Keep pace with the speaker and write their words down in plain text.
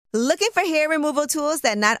Looking for hair removal tools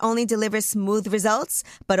that not only deliver smooth results,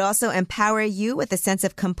 but also empower you with a sense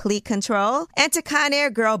of complete control? Enter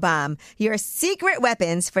Conair Girl Bomb, your secret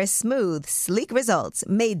weapons for smooth, sleek results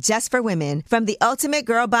made just for women. From the ultimate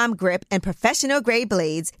Girl Bomb grip and professional-grade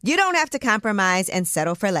blades, you don't have to compromise and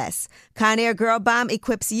settle for less. Conair Girl Bomb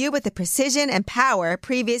equips you with the precision and power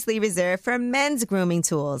previously reserved for men's grooming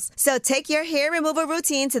tools. So take your hair removal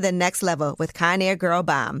routine to the next level with Conair Girl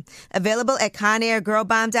Bomb. Available at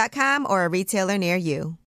ConairGirlBomb.com or a retailer near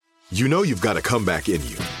you. You know you've got a comeback in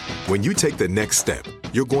you. When you take the next step,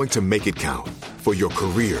 you're going to make it count. For your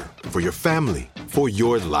career, for your family, for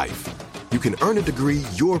your life. You can earn a degree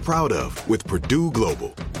you're proud of with Purdue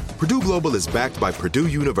Global. Purdue Global is backed by Purdue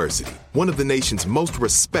University, one of the nation's most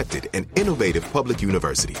respected and innovative public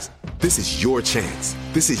universities. This is your chance.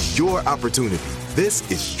 This is your opportunity. This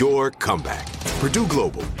is your comeback. Purdue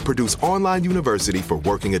Global, Purdue's online university for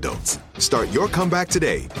working adults. Start your comeback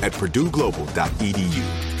today at purdueglobal.edu.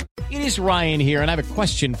 It is Ryan here, and I have a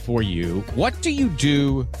question for you. What do you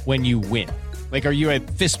do when you win? Like, are you a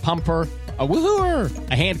fist pumper, a woohooer,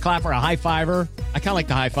 a hand clapper, a high fiver? I kind of like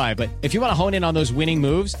the high five, but if you want to hone in on those winning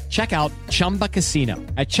moves, check out Chumba Casino.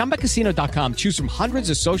 At ChumbaCasino.com, choose from hundreds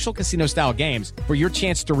of social casino-style games for your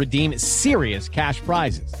chance to redeem serious cash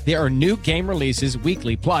prizes. There are new game releases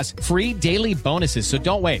weekly, plus free daily bonuses. So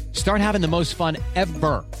don't wait. Start having the most fun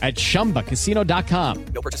ever at ChumbaCasino.com.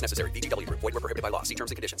 No purchase necessary. VGW. Void where prohibited by law. See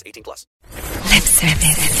terms and conditions. 18+. Lip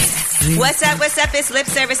service. What's up? What's up? It's Lip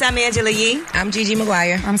Service. I'm Angela Yee. I'm Gigi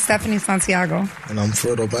McGuire. I'm Stephanie Santiago. And I'm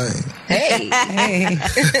Fredo Bang. Hey.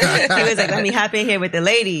 He was like, let me hop in here with the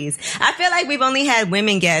ladies. I feel like we've only had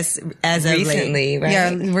women guests as of recently, late. right? Yeah,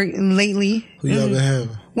 lately. Who y'all been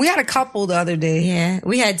having? We had a couple the other day. Yeah,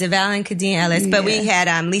 we had DeVal and Kadeen Ellis, but we had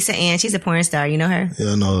Lisa Ann. She's a porn star. You know her?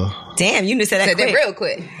 Yeah, no. Damn, you knew that quick. That real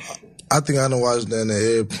quick. I think I done watched that in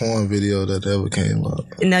every porn video that ever came up.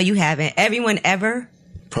 No, you haven't. Everyone ever?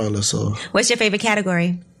 Probably so. What's your favorite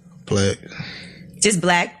category? Black. Just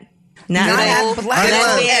black? Not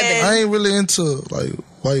I ain't really into like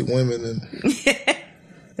white women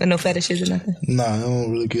and no fetishes or nothing? Nah, I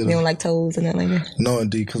don't really get them. You don't like toes and nothing like that? No,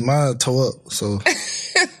 indeed, because mine toe up, so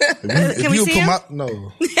Can we see him?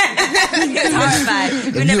 No. It's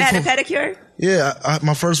horrified. You never had a pedicure? Yeah,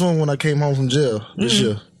 my first one when I came home from jail this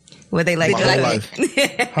year. Were they like my whole life.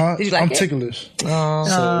 Huh? Did you like I'm it? ticklish. Oh.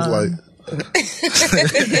 So it's like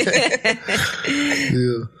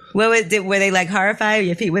yeah. Were they like horrified?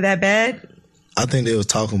 Your feet were that bad? I think they was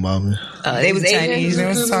talking about me. They was Asian? They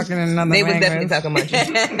was talking in another They was language. definitely talking about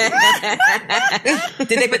you.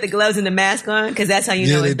 Did they put the gloves and the mask on? Because that's how you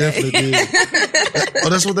know they it's bad. definitely did. Oh,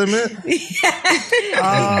 that's what they meant?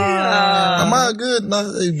 Am I good?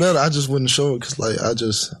 No, they better. I just wouldn't show it because, like, I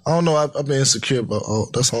don't know. I've been insecure about,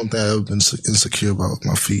 that's the only thing I've ever been insecure about,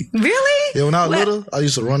 my feet. Really? Yeah, when I was little, I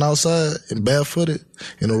used to run outside and barefooted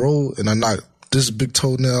in the road, and I knocked this big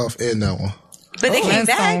toenail off and that one. But they came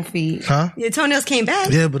back? Feet. Huh? Your toenails came back?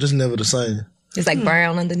 Yeah, but it's never the same. It's like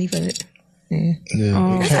brown underneath of it. Yeah.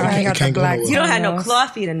 I can't go nowhere. You don't have no claw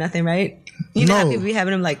feet or nothing, right? You know how people be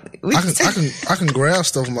having them like... I can grab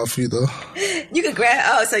stuff with my feet, though. You can grab...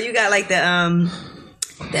 Oh, so you got like the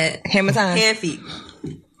hammer time. Hand feet.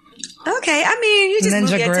 Okay, I mean, you just Ninja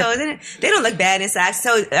move your grip. toes. They don't look bad in socks.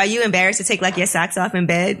 So are you embarrassed to take like your socks off in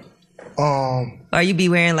bed? Or you be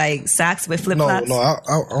wearing like socks with flip-flops? No, I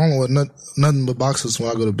don't wear nothing but boxers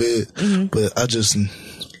when I go to bed. Mm-hmm. But I just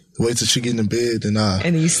wait till she get in bed and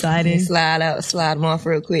then you slide in. Slide them off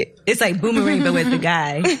real quick. It's like Boomerang, but with the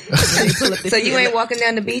guy. So you ain't walking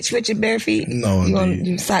down the beach with your bare feet? No,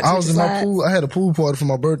 I was in my pool. I had a pool party for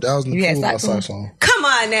my birthday. I was in the pool with my socks on. Come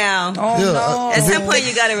on now. Oh, yeah, no. At some point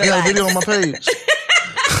you gotta relax. I got a video on my page.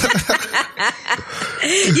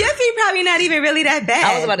 Your feet probably not even really that bad.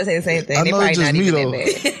 I was about to say the same thing. I They know probably it's just not me, even though.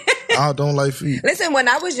 that bad. I don't like feet. Listen, when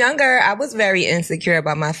I was younger, I was very insecure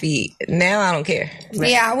about my feet. Now I don't care.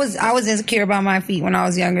 Yeah, I was insecure about my feet when I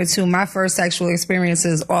was younger too. My first sexual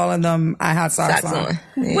experiences, all of them, I had socks on.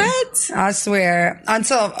 Yeah. What? I swear.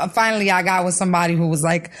 Until finally I got with somebody who was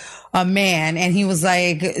like a man, and he was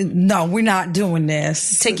like, no, we're not doing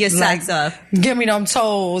this. Take your socks off. Give me them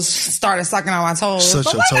toes. Started sucking on my toes. Such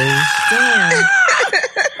your toes. Damn.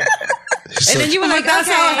 And then you were like, that's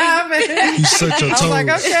how it happened. He sucked your toes. I was like,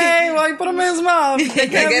 okay, well, he put them in his mouth. It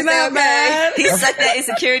can't be that bad. He sucked that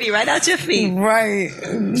insecurity right out your feet. Right.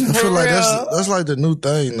 I feel like that's like the new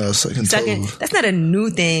thing now, sucking toes. That's not a new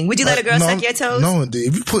thing. Would you let a girl suck your toes? No,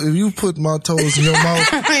 indeed. If you put my toes in your mouth,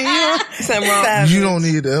 Something wrong. you don't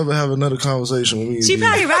need to ever have another conversation with me. She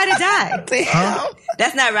probably ride or die. Huh?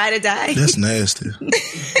 That's not ride or die. That's nasty.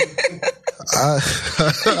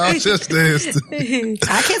 I just danced.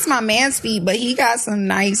 I kiss my man's feet, but he got some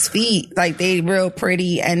nice feet. Like, they real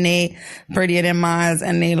pretty, and they prettier than mine,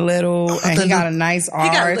 and they little, and he got a nice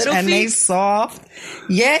arch, and they soft.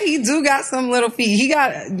 Yeah, he do got some little feet. He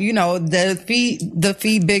got, you know, the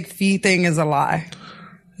big feet thing is a lie.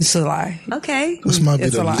 It's a lie. Okay. This might be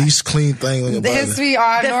the least clean thing on your body. His feet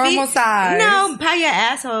are normal size. No, probably your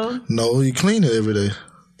asshole. No, you clean it every day.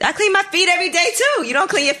 I clean my feet every day too. You don't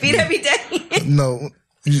clean your feet every day. No.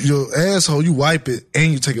 Your asshole, you wipe it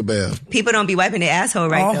and you take a bath. People don't be wiping their asshole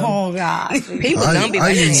right though. Oh, God. People don't be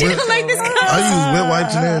wiping their asshole. Like this I use wet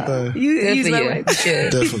wipes and everything. You use wet wipes.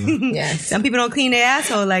 Definitely. Yes. Some people don't clean their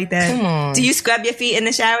asshole like that. Come on. Do you scrub your feet in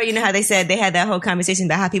the shower? You know how they said they had that whole conversation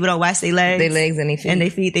about how people don't wash their legs? Their legs and their feet. And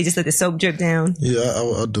their feet. They just let the soap drip down. Yeah,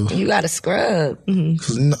 I do. You gotta scrub.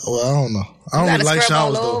 Cause, well, I don't know. I don't really like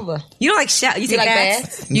showers though. You don't like shower? You take like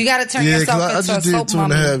baths? You gotta turn yourself into a soap I just did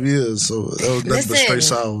mummy. 2.5 years, so that was nothing but straight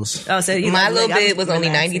showers. Oh, so My little bit was only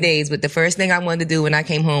 90 days, but the first thing I wanted to do when I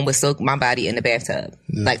came home was soak my body in the bathtub.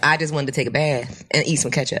 Yeah. Like, I just wanted to take a bath and eat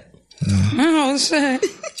some ketchup. Oh, shit.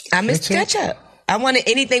 I missed ketchup. I wanted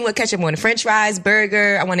anything with ketchup on it. French fries,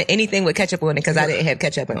 burger. I wanted anything with ketchup on it because I didn't have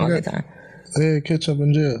ketchup all the time. Hey, ketchup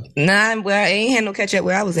in jail. Nah, well, I ain't had no ketchup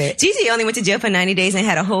where I was at. Gigi only went to jail for 90 days and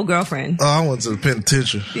had a whole girlfriend. Oh, I went to the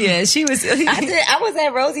penitentiary. Yeah, she was. I was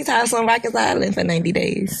at Rosie's house on Rikers Island for 90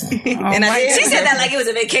 days. And she said that like it was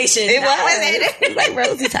a vacation. It was like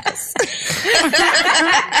Rosie's house.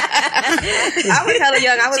 I was hella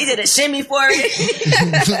young. She did a shimmy for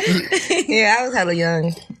it. Yeah, I was hella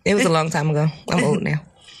young. It was a long time ago. I'm old now.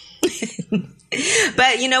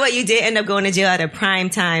 But you know what? You did end up going to jail at a prime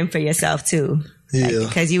time for yourself too. Yeah.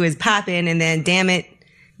 Because you was popping, and then damn it,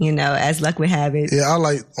 you know, as luck would have it. Yeah, I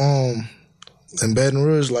like, in Baton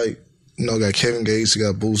Rouge, like, you know, got Kevin Gates, you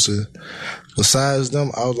got Boosie. Besides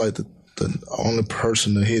them, I was like the only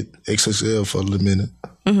person to hit XXL for a little minute.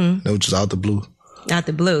 Mm-hmm. That was just out the blue. Out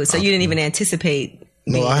the blue. So you didn't even anticipate.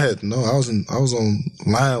 No, I was on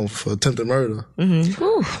line for attempted murder.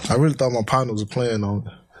 Mm-hmm. I really thought my partner was playing on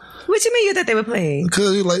it. What you mean you thought they were playing?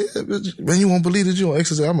 Because you're like, yeah, bitch, man, you won't believe that you on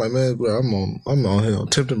XXL. I'm like, man, bro, I'm on here on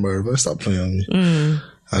attempted murder, man. Stop playing on me. Mm.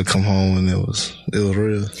 I come home and it was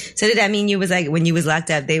real. So did that mean you was like, when you was locked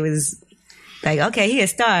up, they was like, okay, he a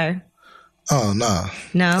star? Oh, nah.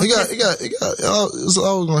 No? It's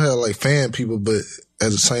always gonna have like fan people, but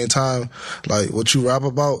at the same time, like what you rap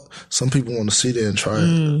about, some people want to see that and try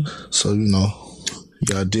it. So, you know, you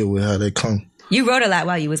gotta deal with how they come. You wrote a lot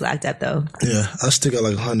while you was locked up, though. Yeah, I still got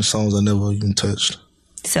like 100 songs I never even touched.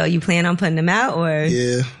 So you plan on putting them out, or?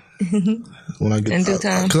 Yeah. When I get in due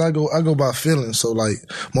time, because I go by feeling. So like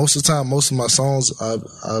most of the time, most of my songs I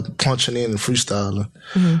punching in and freestyling.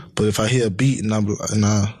 Mm-hmm. But if I hear a beat and I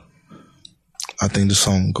think the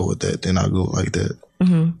song go with that, then I go like that.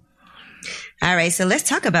 Mm-hmm. All right, so let's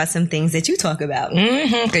talk about some things that you talk about.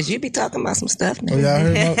 Because you be talking about some stuff now. Oh, y'all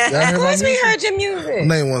heard of course we heard your music.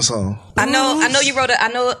 Name one song. I know you wrote I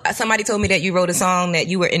know somebody told me that you wrote a song that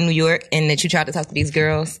you were in New York and that you tried to talk to these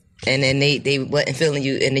girls and then they wasn't feeling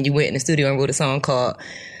you and then you went in the studio and wrote a song called,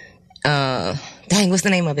 dang, what's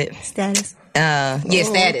the name of it? Status. Status.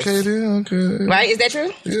 Okay, then, okay. Right? Is that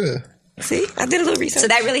true? Yeah. See, I did a little research. So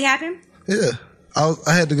that really happened? Yeah.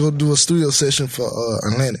 I had to go do a studio session for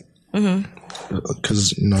Atlantic. Mm-hmm.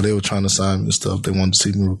 Because, you know, they were trying to sign me and stuff. They wanted to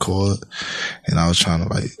see me record. And I was trying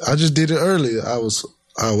to, I just did it earlier.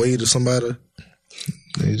 I waved to somebody.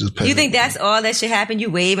 They just you think that's all that should happen?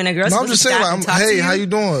 You wave and a girl's I'm just saying, hey, you? how you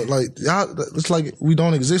doing? Like, y'all, it's like we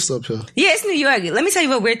don't exist up here. Yeah, it's New York. Let me tell you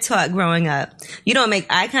what we're taught growing up. You don't make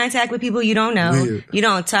eye contact with people you don't know. Weird. You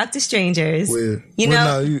don't talk to strangers. Weird. You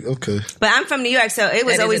know? Okay. But I'm from New York, so it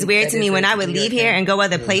was always weird to me when I would leave here and go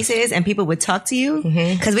other places and people would talk to you.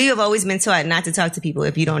 Because we have always been taught not to talk to people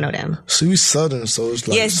if you don't know them. See, we Southern, so it's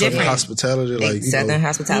like it's Southern different. hospitality. Like, Southern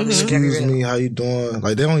hospitality. Excuse me, how you doing?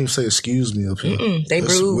 Like, they don't even say excuse me up here. They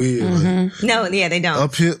That's rude. weird. Like, No, yeah, they don't.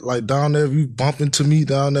 up here, like down there, if you bump into me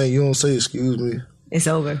down there, you don't say excuse me. It's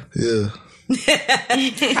over. Yeah.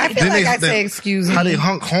 I feel like I say excuse me. How they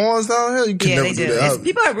honk horns down here? You can never they do do. that.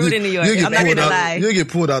 People are rude in New York. I'm not gonna lie. You'll get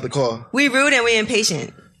pulled out the car. We rude and we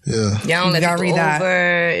impatient. Yeah. Y'all don't let gotta people read that.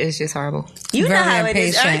 over. It's just horrible. You know Very how it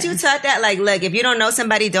is. impatient. Aren't you taught that? Like, look, if you don't know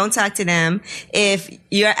somebody, don't talk to them. If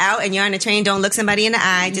you're out and you're on the train, don't look somebody in the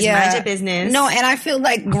eye. Just mind your business. No, and I feel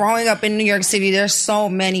like growing up in New York City, there's so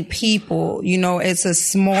many people. You know, it's a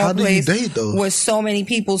small place date, though? with so many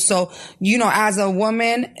people. So, you know, as a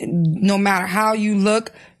woman, no matter how you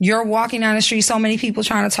look, you're walking down the street, so many people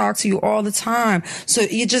trying to talk to you all the time. So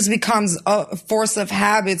it just becomes a force of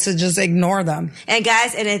habit to just ignore them. And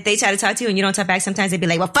guys, and if they try to talk to you and you don't talk back, sometimes they be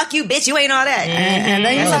like, well, fuck you, bitch. You ain't all that. And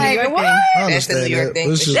then you're like, what? That's the New York thing.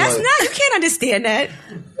 That's not, you can't understand that.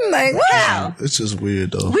 Like, wow. It's just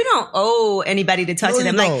weird though. We don't owe anybody to talk to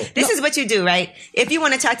them. No. Like, this is what you do, right? If you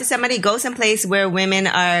want to talk to somebody, go someplace where women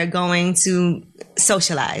are going to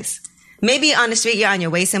socialize. Maybe on the street, you're on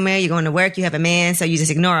your way somewhere, you're going to work, you have a man, so you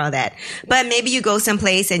just ignore all that. But maybe you go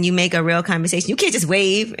someplace and you make a real conversation. You can't just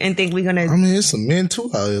wave and think we're going to... I mean, it's some men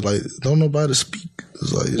too out here. Like, don't nobody speak.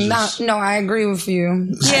 It's like, it's just, no, I agree with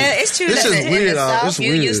you. Yeah, it's true. It's just In weird. the South, It's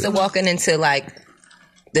you weird. used to walking into like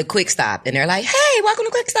the Quick Stop, and they're like, "Hey, welcome to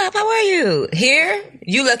Quick Stop. How are you?" Here,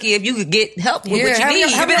 you lucky if you could get help with what you need.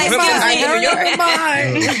 You be like,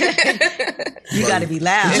 You got to be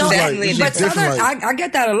loud. No, Exactly. But Different, Southern, I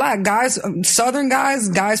get that a lot. Guys, Southern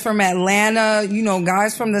guys from Atlanta,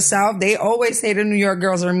 guys from the South, they always say the New York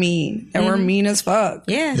girls are mean. And we're mean as fuck.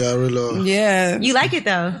 Yeah. Yeah, I really are. Yeah. You like it,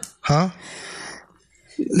 though. Huh?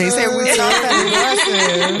 They say we soft and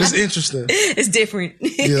aggressive. It's interesting. It's different.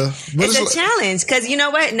 Yeah. But It's a like, challenge, because you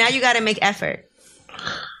know what? Now you got to make effort.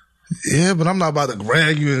 yeah, but I'm not about to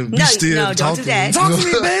grab you and be No, still no, and don't talk do to that. you. Talk to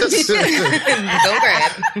me, bitch. Don't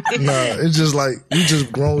grab. Nah, it's just like, you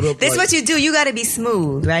just grown up. This is like, what you do. You got to be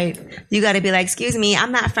smooth, right? You got to be like, excuse me,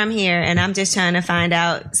 I'm not from here, and I'm just trying to find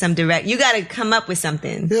out some direct. You got to come up with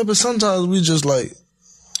something. Yeah, but sometimes we just like,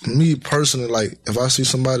 me personally, like, if I see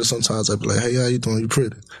somebody, sometimes I be like, hey, how you doing? You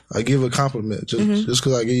pretty. I give a compliment. Just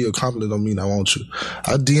because I give you a compliment don't mean I want you.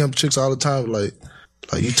 I DM chicks all the time, like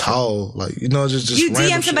you tall. Like, just You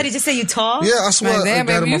random DM somebody shit. just say you tall? Yeah, I swear. Like, damn,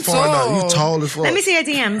 I got baby, in my you phone now. tall. You tall as fuck. Let me see your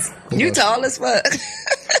DMs. You tall as fuck.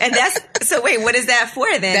 And that's, so wait, what is that for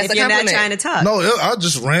then? That's if a you're not compliment. trying to talk? No, I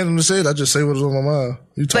just randomly say it. I just say what's on my mind.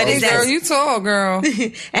 You tall. But is as that- fuck. Girl, you tall, girl.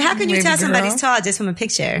 And how can you Baby tell girl. somebody's tall just from a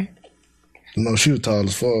picture? No, she was tall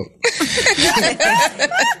as fuck.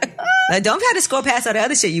 Don't try to scroll past all the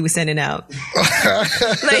other shit you were sending out. Like,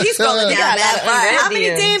 he's scrolling down got a lot that of far. How unread many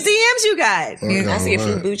DMs. damn DMs you got? I see a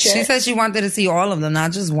few boot She checks. said she wanted to see all of them,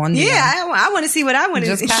 not just one. DM. Yeah, I want to see what I want to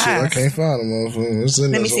Just see. pass. Shit, I can't find them, motherfucker. It's in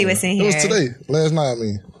Let there me see what's in somewhere. It was here. today. Last night, I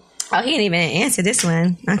mean. Oh, he didn't even answer this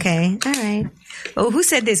one. Okay, all right. Oh, who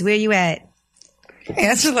said this? Where you at?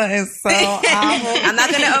 Angela is so awful. I'm not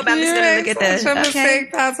going to open. I'm just going to look at Such a the. Okay.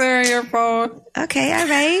 mistake password on your phone. Okay, all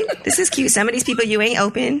right. This is cute. Some of these people you ain't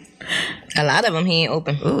open. A lot of them he ain't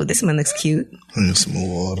open. Oh, this one looks cute. I need some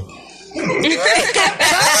more water.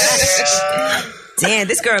 Damn,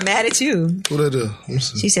 this girl mad at you. What I do? Let me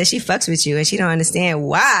see. She says she fucks with you and she don't understand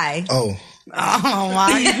why. Oh. Oh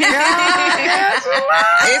my god!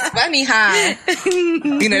 It's funny how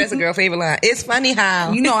that's a girl favorite line. It's funny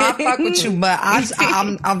how You know I fuck with you, but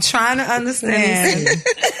I'm trying to understand.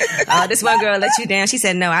 Oh, this one girl let you down. She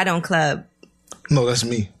said, no, I don't club. No, that's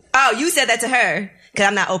me. Oh, you said that to her. Because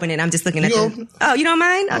I'm not opening. I'm just looking at You them. open? Oh, you don't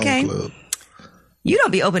mind? I don't Okay. club. You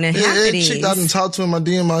don't be opening half of Yeah, these. chick I done talked to in my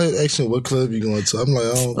DM out here asking what club you going to. I'm like,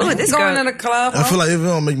 I don't. Oh, this Going girl. to the club. I feel like if it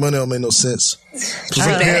don't make money, it don't make no sense. Cause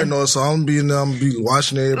I'm Okay. paranoid, so I'm be in there, I'm be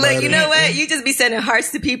watching everybody. Look, you know what? You just be sending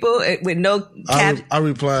hearts to people with no cap. I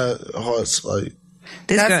reply hearts like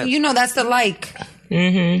This girl. That's the like. I'm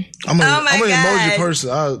an Oh my emoji God.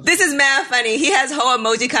 person. This is mad funny. He has whole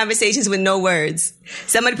emoji conversations with no words.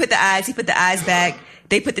 Somebody put the eyes. He put the eyes back.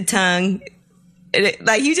 They put the tongue.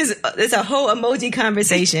 Like you just, it's a whole emoji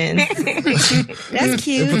conversation. That's They put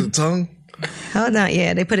cute. the tongue. Hold on,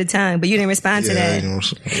 yeah, they put a tongue, but you didn't respond to Yeah, that. you know what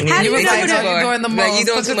I'm saying. How do you was know like, who no, to, you're doing the Like, most. you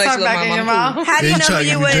doing Put too your much, tongue little back in mama, your I'm mouth. how do you They know try who to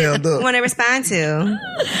you get me jammed would up. want to respond to?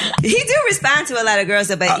 He do respond to a lot of girls,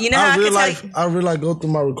 though, but you know how I really can tell I really like go through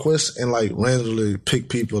my requests and like randomly pick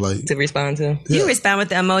people like to respond to. you respond with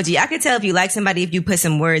the emoji. I can tell if you like somebody if you put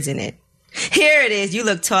some words in it. Here it is. You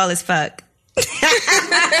look tall as fuck.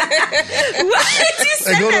 Why did you Hey,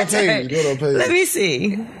 send go to that the to her? page. Go to the page. Let me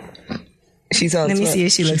see. She's all Let me see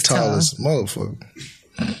if she She's looks tall tall. as a motherfucker.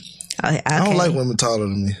 Oh, okay. I don't like women taller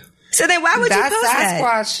than me. So then why would you That's post that?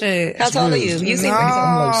 Sasquatch shit. How tall are you? You seem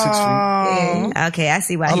I'm like 6 feet. Okay, I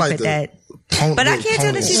see why I he like put the that. Pony- But I little can't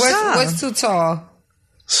tell that pony. she's tall. What's too tall?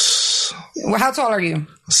 Well, how tall are you?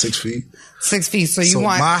 6 feet. 6 feet. So So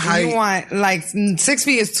my height- you want like 6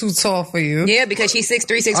 feet is too tall for you. Yeah, because she's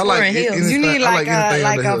 6'3", 6'4", I like in heels. it- You need I like, like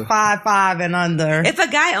anything a under here. 5'5" and under. If a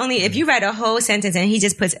guy if you write a whole sentence and he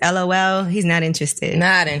just puts LOL, he's not interested.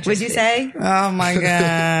 Not interested. Would you say? Oh my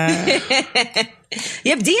god.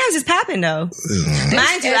 Yep, DMs is popping though.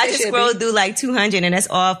 Mind you, I just scrolled through like 200 and that's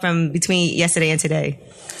all from between yesterday and today.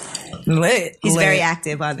 Lit. He's Lit. very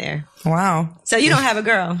active on there. Wow. So you don't have a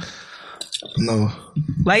girl. No,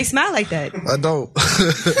 Why you smile like that? I don't.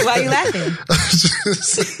 Why you laughing?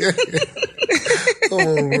 Come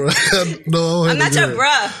on, bro. No, I'm not your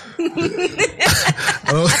bruh.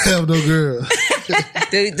 I don't have no girl.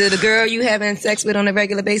 Do the girl you having sex with on a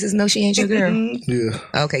regular basis know she ain't your girl? Yeah.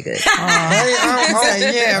 Okay, good.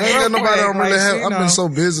 Yeah, I ain't got nobody I don't really have. you I've know. been so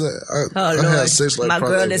busy. I had sex like my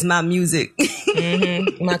probably girl is my music.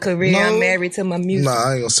 My career, No. I'm married to my music. Nah,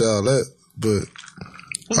 I ain't gonna say all that, but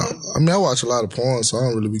I mean, I watch a lot of porn, so I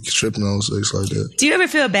don't really be tripping on sex like that. Do you ever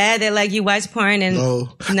feel bad that like you watch porn and No,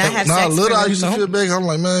 not have nah, sex? little I for used to feel bad. I'm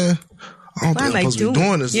like, man, I don't What am think I I'm supposed to be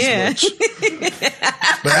doing this much.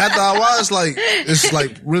 But after I watch, like, it's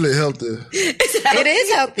like really healthy. It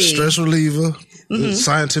is healthy. Stress reliever. It's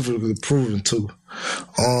scientifically proven too.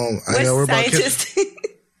 I ain't gotta worry about scientist?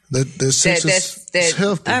 that sex is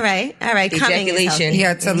healthy. All right. Coming is Ejaculation. healthy.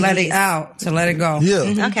 Yeah, to let it out, to let it go.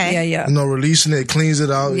 Yeah. Okay. Yeah. You know, releasing it, cleans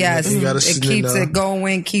it out. Yes, You gotta it sit keeps in it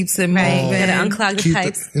going, keeps it Right. moving. Gotta unclog the Keep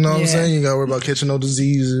pipes. you know what I'm Yeah. saying? You gotta worry about catching no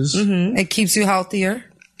diseases. It keeps you healthier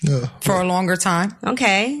Yeah. for a longer time.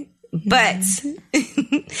 Okay. But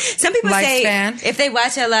some people say Lifespan. if they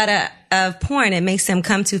watch a lot of porn, it makes them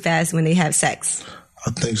come too fast when they have sex.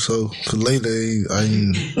 I think so. Cause lately,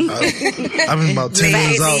 I've been about 10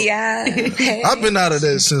 years out. I've been out of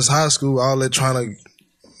that since high school. All that trying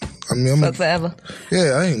to. I mean, Fuck forever.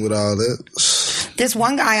 Yeah, I ain't with all that. This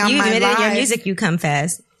one guy on You my admitted in your live. music you come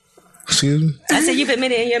fast. Excuse me. I said you've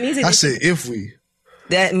admitted in your music. I said if we.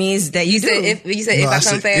 That means that you do. If No, I come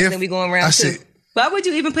said fast, if- then we going round I two. said, Why would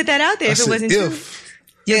you even put that out there I if it said wasn't true? if.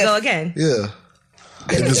 You go again. Yeah.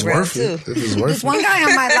 If it's round worth it. two. If it's worth This it. one guy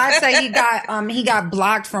on my live said he got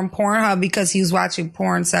blocked from Pornhub because he was watching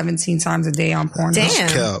porn 17 times a day on Pornhub. Damn.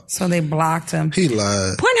 Cap. So they blocked him. He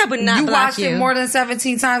lied. Pornhub would not You block watched you. it more than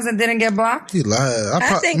 17 times and didn't get blocked? He lied.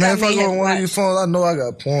 think Man, I if I may go have on one of watched. these phones, I know I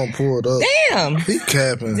got porn pulled up. Damn. He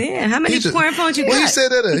capping. Damn, how many He porn phones you Well, he got? said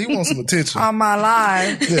that. He wants some attention. On my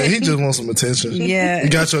live. Yeah, he just wants some attention. Yeah. He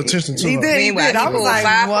got your attention too. He huh? did. He Meanwhile, did. I he was pulled like,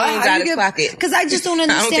 5 what? phones How out you his pocket. Because I just don't think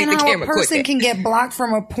understand the how a camera caught person that. can get blocked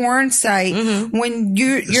from a porn site when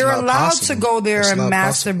you're not allowed possible. to go there It's and not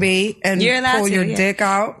possible. masturbate and You're allowed pull to, your yeah. dick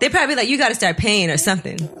out. They're probably like, you got to start paying or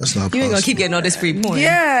something. That's not You ain't gonna possible. keep getting all this free porn.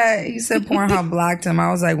 Yeah, he said Pornhub blocked him. I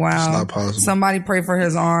was like, wow. It's not possible. Somebody pray for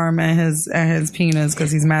his arm and his penis because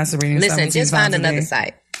he's masturbating. Listen, 17 just find times a another day.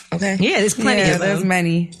 site. Okay. Yeah, there's plenty Yeah, of there's them.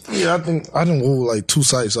 many. Yeah, I think I done wore like 2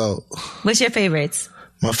 sites out. What's your favorites?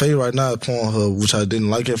 My favorite right now is Pornhub, which I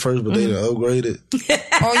didn't like at first, but they done upgraded.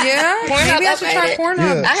 Oh yeah, Pornhub maybe I should try upgraded.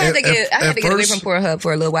 Pornhub. Yeah. I had to At get away first- from Pornhub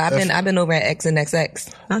for a little while. I've been over at X and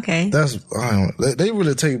XX. Okay. That's they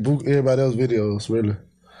really take everybody else's videos, really.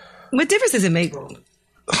 What difference does it make?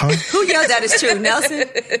 Huh? Who yelled that it's true? Nelson?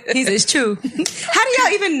 He says it's true. How do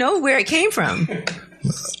y'all even know where it came from?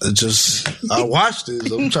 It just I watched it.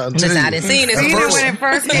 So I'm trying to tell Listen, you. I didn't see it. At Seen it first- when it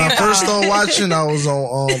first when came I first started watching, I was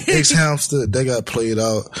on X Hamster. They got played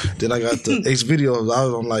out. Then I got the X videos. I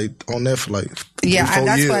was on there for like 4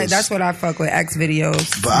 years. That's what I fuck with X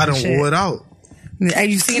videos. But I and don't shit. wore it out.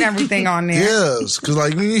 And you've seen everything on there. Yes, because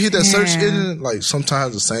like when you hit that search Yeah. engine, like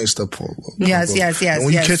sometimes the same stuff pop up. Yes, And yes.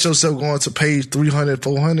 when you catch yourself going to page 300,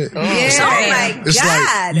 400, Oh my It's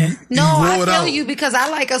God. like No, you I wore it feel out. you because I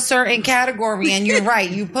like a certain category, and you're right.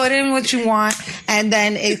 You put in what you want, and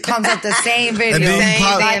then it comes up the same video. And then you Same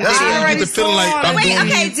pop, damn that's video. when you already get the feeling like saw it. I'm Wait,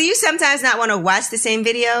 doing. okay. Do you sometimes not want to watch the same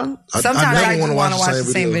video? Sometimes I never do wanna want to watch the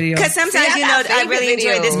same video. Because sometimes, See, I you got know, I favorite really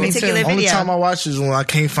enjoy this videos. Me particular too. Only video. time I watch is when I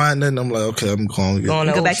can't find nothing. I'm like, okay, I'm going. Going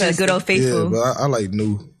to Go Old back to the good old Yeah, faithful. but I like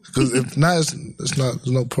new. Because if not, it's not.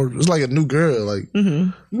 There's no purpose. It's like a new girl. Like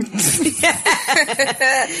Ain't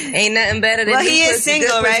nothing better than Well, new he is pussy,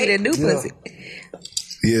 single, good pussy right? than new Yeah. pussy.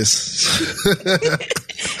 yes.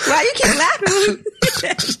 Why you keep laughing?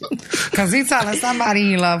 Because he's telling somebody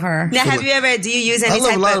he love her. Now, do you use any I love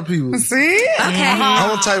type a lot of... of people. See? Okay.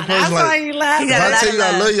 I'm a type of person That's why like. you laugh. He If got a I lot tell of you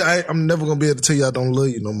I love. love you, I'm never gonna be able to tell you I don't love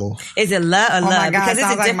you no more. Is it love or love? my God, Because it's a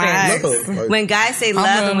sounds like my difference. ex. Love, like, When guys say love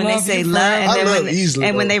gonna and when they love say you love and, I then love when, easily,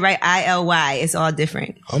 and when though. they write ILY, it's all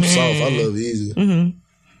different. I'm soft. I love easy.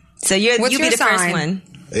 So you What's be your the first sign? one.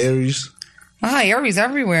 Aries. Oh, Aries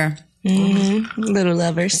everywhere. Little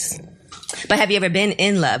lovers. But have you ever been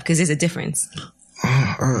in love? Because there's a difference.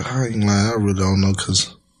 I ain't lying. I really don't know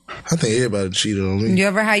because I think everybody cheated on me. You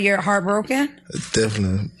ever had your heart broken?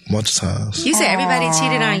 Definitely, a bunch of times. You said everybody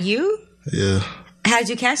cheated on you? Yeah. How'd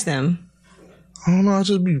you catch them? I don't know. I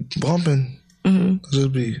just be bumping.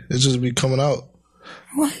 It just be coming out.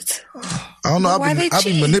 What? I don't know. Why I they be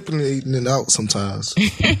cheat? manipulating it out sometimes.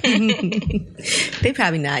 They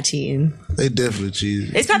probably not cheating. They definitely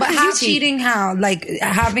cheated. It's probably But 'cause how you cheat. cheating? How? Like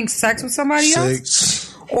having sex with somebody else?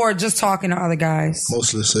 Sex, Or just talking to other guys?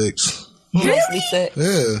 mostly sex. Really?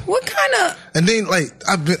 Yeah. What kind of? And then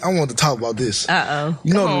I want to talk about this.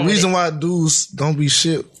 You know the reason why dudes don't be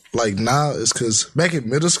shit like now is because back in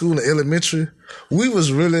middle school and elementary, we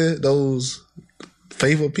was really those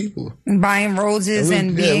faithful people. Buying roses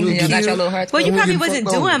and being cute. Got your little hearts. Well, you probably wasn't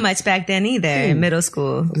doing much back then either in middle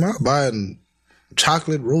school. I'm not buying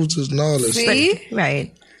chocolate, roses, and all that stuff.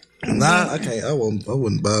 Right. Nah, I can't. I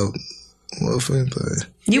wouldn't buy anything.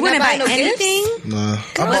 You wouldn't buy no anything? gifts? Nah.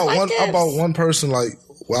 I bought one person I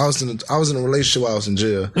was in a relationship while I was in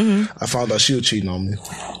jail. Mm-hmm. I found out she was cheating on me.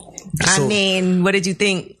 I mean, what did you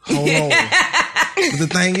think? Hold on. But the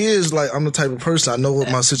thing is, I'm the type of person, I know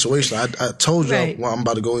what my situation. I told you what I'm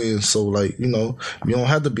about to go in. So, you don't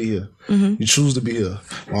have to be here. Mm-hmm. You choose to be here.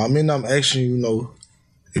 Well, I'm asking you,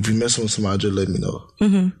 if you messing with somebody, just let me know.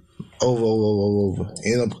 Mm-hmm. Over.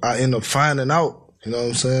 I end up finding out. You know what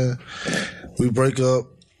I'm saying? We break up.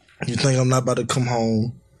 You think I'm not about to come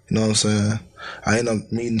home. You know what I'm saying? I end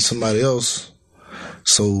up meeting somebody else.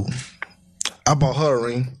 So, I bought her a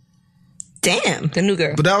ring. Damn, the new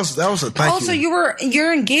girl. But that was a thank you. Oh, so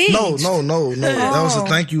you're engaged? No. That was a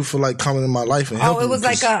thank you for coming in my life and helping. Oh, it was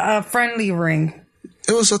like a friendly ring.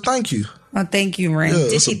 It was a thank you. A thank you ring. Yeah,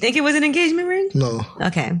 Did she think it was an engagement ring? No.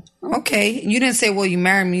 Okay. You didn't say, "Will you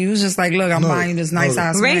marry me?" You was just like, "Look, I'm buying you this nice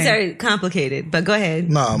ass ring." Rings are complicated, but go ahead.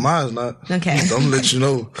 Nah, mine's not. Okay. I'm gonna let you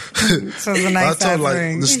know. So it's a nice I told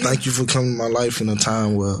ring. just thank you for coming in my life in a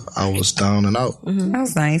time where I was down and out. Mm-hmm. That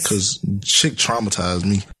was nice. Because chick traumatized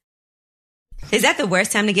me. Is that the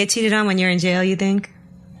worst time to get cheated on, when you're in jail, you think?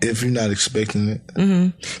 If you're not expecting it.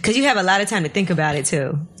 Because you have a lot of time to think about it,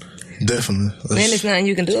 too. Definitely. And there's nothing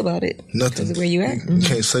you can do about it. Nothing. Because of where you at. You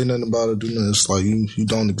can't say nothing about it, do nothing. It's like you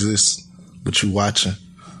don't exist, but you watching.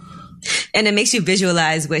 And it makes you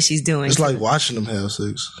visualize what she's doing. It's like watching them have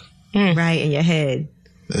sex. Right, in your head.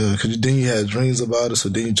 Yeah, because then you had dreams about it, so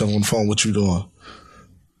then you jump on the phone, what you doing?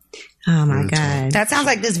 Oh my God. That sounds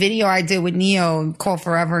like this video I did with Neo called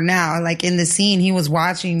Forever Now. In the scene, he was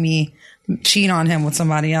watching me cheat on him with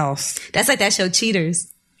somebody else. That's like that show Cheaters.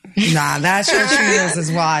 Nah, that show Cheaters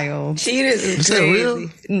is wild. Cheaters is that crazy. real?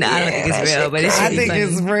 No, I don't think it's real, but it's I think funny.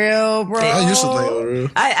 it's real, bro. I used to think it was real.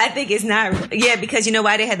 I think it's not. Yeah, because you know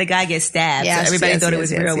why they had the guy get stabbed. Yes, so everybody yes, thought it yes,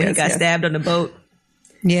 was real when he yes, got yes. stabbed on the boat.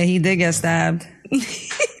 Yeah, he did get stabbed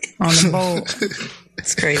on the boat.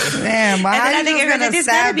 It's crazy. Damn, but And then how I think you everyone gonna this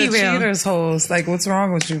gotta stab be the real. cheaters hoes? What's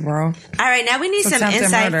wrong with you, bro? All right, now we need some Attempted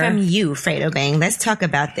insight murder. from you, Fredo Bang. Let's talk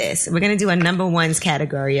about this. We're going to do a number ones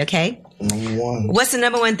category, okay? Number one. What's the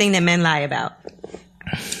number one thing that men lie about?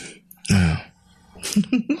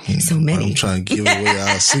 So many. I'm trying to give away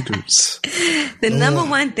our secrets. The number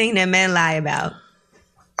one thing that men lie about.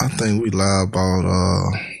 I think we lie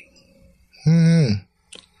about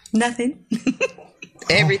Nothing.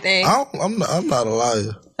 Everything. I'm not a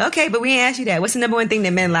liar. Okay, but we ain't asked you that. What's the number one thing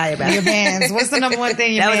that men lie about? Your bands. What's the number one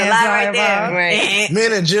thing your That was a bands lie lie right there. about? Right.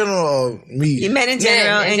 Men in general or me? Men in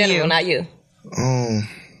general Men in and general, you. not you.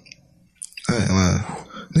 I ain't lying.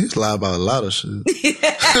 Niggas lie about a lot of shit.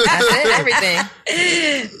 I said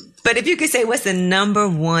everything. But if you could say what's the number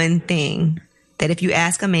one thing that if you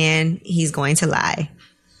ask a man, he's going to lie?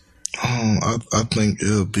 I think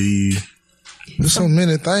it'll be. There's so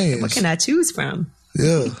many things. What can I choose from?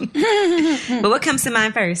 Yeah. But what comes to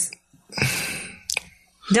mind first?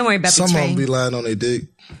 Don't worry about Some the of them train. be lying on their dick.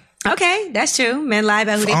 Okay, that's true. Men lie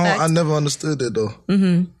about who they I fucked. never understood that though. I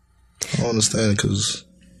don't understand it because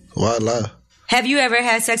why lie? Have you ever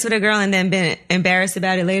had sex with a girl and then been embarrassed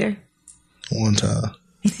about it later? One time.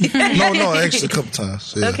 no, actually a couple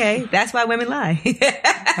times. Yeah. Okay, that's why women lie.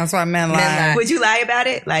 That's why men lie. Would you lie about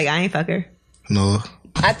it? Like, I ain't fuck her. No.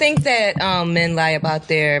 I think that men lie about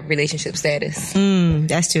their relationship status.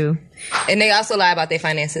 That's true. And they also lie about their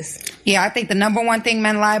finances. Yeah, I think the number one thing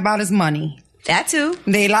men lie about is money. That too.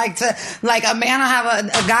 They like to, a man will have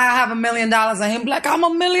a guy will have $1 million and he'll be like, I'm a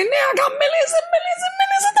millionaire. I got millions and millions and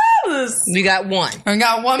millions of dollars. You got one. I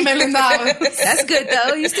got $1 million. That's good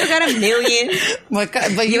though. You still got $1 million.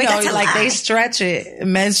 But You you ain't know, got to like lie. they stretch it.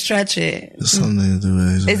 Men stretch it. There's something to do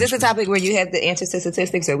with it. Is this a topic where you have the answers to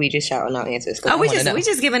statistics, or we just shouting out answers? 'Cause Oh, I we wanna know.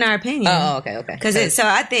 just giving our opinion. Oh, okay. So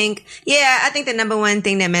I think the number one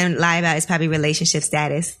thing that men lie about is probably relationship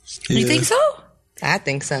status. You think so? I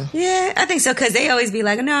think so. Yeah, I think so. Cause they always be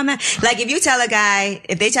like, no, I'm not. Like if you tell a guy,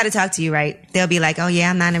 if they try to talk to you, right, they'll be like, oh yeah,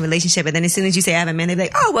 I'm not in a relationship. But then as soon as you say I have a man, they'll be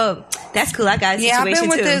like, oh, well, that's cool. I got a Yeah, I've situation been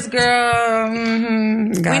with too. this girl.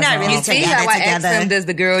 We're not really You see together. how I asked together. him, does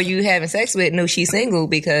the girl you having sex with know she's single?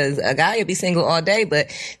 Because a guy will be single all day, but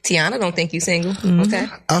Tiana don't think you single. Okay.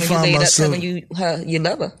 I When you found laid up myself- telling you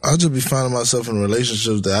love her. I just be finding myself in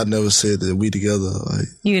relationships that I never said that we together. Like,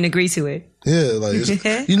 You can agree to it. Yeah,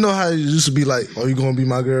 like, you know how it used to be like, oh, you gonna be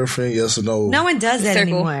my girlfriend? Yes or no? No one does that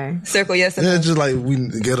anymore. Circle, yes or no. Yeah, just like, we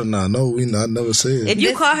together now. No, I never said. If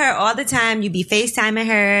you call her all the time, you be FaceTiming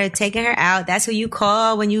her, taking her out. That's who you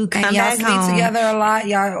call when you come back home. Y'all sleep together a lot.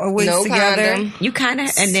 Y'all always together. Condom. You kind of,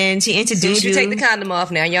 and then she introduced you. You take the condom off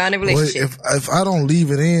now. Y'all in a relationship. Well, if I don't leave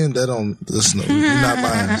it in, that's no, you're not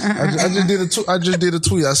mine. I just did a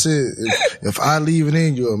tweet. I said, if I leave it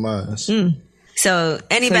in, you're mine. So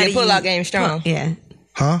anybody, your pull-out game strong. Yeah.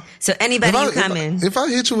 Huh? So anybody you come in. If I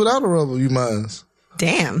hit you without a rubber, you mine.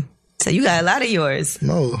 Damn. So you got a lot of yours.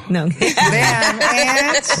 No. Damn,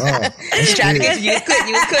 man. You trying to get you was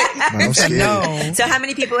quick. No, I'm scared. No. So how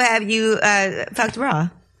many people have you fucked raw?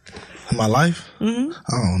 In my life? Mm-hmm.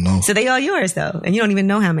 I don't know. So they all yours though, and you don't even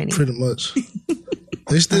know how many. Pretty much.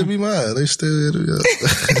 They still be mine. They still.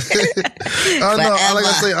 I know. Like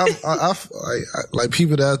I say, I like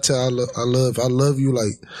people that I tell I love you.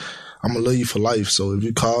 Like I'm gonna love you for life. So if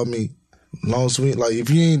you call me, long sweet, like if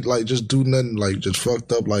you ain't like just do nothing, like just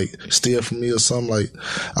fucked up, like steal from me or something, like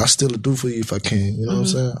I still do for you if I can. You know what I'm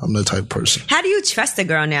saying? I'm that type of person. How do you trust a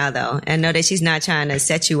girl now though, and know that she's not trying to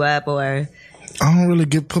set you up or? I don't really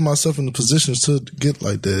put myself in the positions to get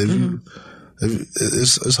like that.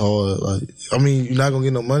 It's hard. Like, I mean, you're not gonna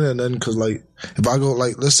get no money or nothing because, like, if I go,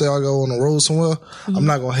 like, let's say I go on the road somewhere, I'm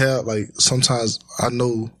not gonna have, like, sometimes I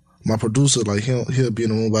know my producer, like, he'll be in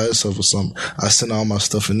the room by himself or something. I send all my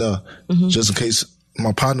stuff in there just in case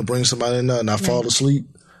my partner brings somebody in there and I fall asleep.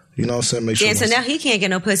 You know what I'm saying? Make sure. Yeah, so now he can't get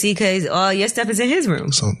no pussy because all your stuff is in his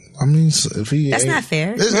room. So, I mean, if he That's not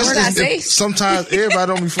fair. Sometimes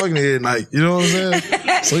everybody don't be fucking every night. You know what I'm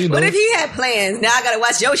saying? So, you know. What if he had plans? Now I gotta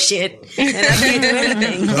watch your shit and I can't do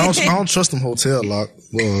anything. I don't trust them hotel lock.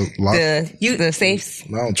 Well, lock. The safes.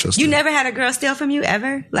 I don't trust You them. never had a girl steal from you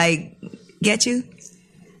ever? Like, get you?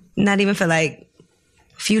 Not even for like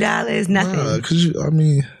a few dollars? Nothing? Nah, cause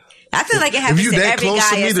I feel like it happens to every guy at some point. If you that close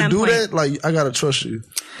to me to do that, like, I gotta trust you.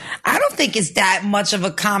 I don't think it's that much of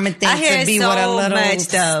a common thing to be so with a little much,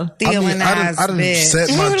 though. stealing ass I done bitch. set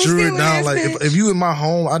my jewelry down. Like, if you in my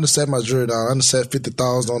home, I done set my jewelry down. I done set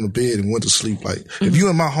 50,000 on the bed and went to sleep. Like, if you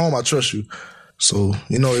in my home, I trust you. So,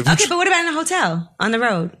 you know, if Okay, but what about in a hotel? On the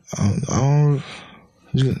road?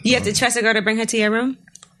 You have to trust a girl to bring her to your room?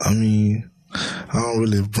 I mean, I don't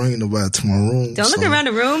really bring nobody to my room. Don't look around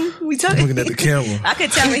the room. We talking. I'm looking at the camera. I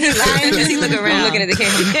could tell when he's lying because he look around. Looking at the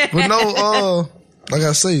camera. But no, like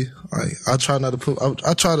I say, I try not to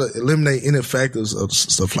I try to eliminate any factors of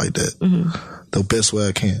stuff like that the best way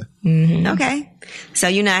I can. Okay. So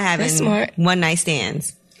you're not having one night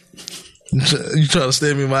stands. You trying to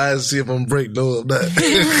stare me in my eyes and see if I'm break? No, I'm not.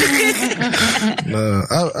 Nah,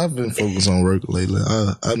 I've been focused on work lately.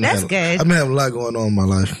 That's good. I've been having a lot going on in my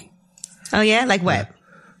life. Oh yeah, like what?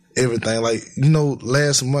 Everything. Like, you know,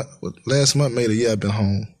 last month made a year I've been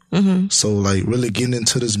home. So like really getting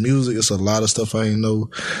into this music, it's a lot of stuff I ain't know.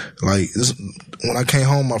 Like when I came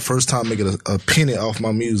home, my first time making a penny off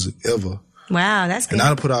my music ever. Wow, that's good. And I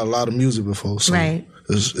done put out a lot of music before, so right.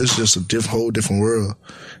 It's just a whole different world.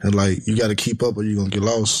 And like, you got to keep up or you're going to get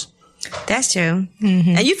lost. That's true.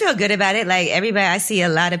 And you feel good about it. Like everybody, I see a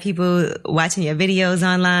lot of people watching your videos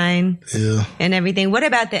online and everything. What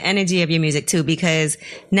about the energy of your music too? Because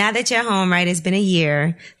now that you're home, right, it's been a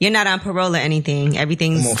year. You're not on parole or anything.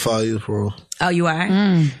 Everything's... I'm on 5 years parole. Oh, you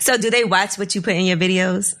are? So do they watch what you put in your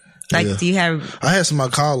videos? Like, do you have... I had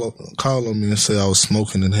somebody call on me and say I was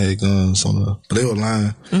smoking and had guns on her. But they were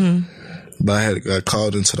lying. But I got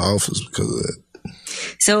called into the office because of that.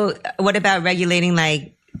 So what about regulating,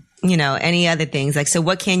 like, you know, any other things? Like, so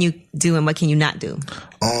what can you do and what can you not do?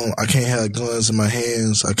 I can't have guns in my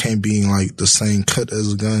hands. I can't be in like the same cut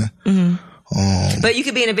as a gun. But you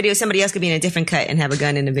could be in a video. Somebody else could be in a different cut and have a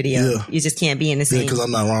gun in the video. Yeah. You just can't be in the same. Yeah, because I'm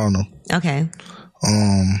not around them. Okay.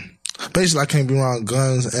 Basically, I can't be around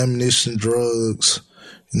guns, ammunition, drugs.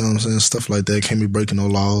 You know what I'm saying? Stuff like that. Can't be breaking no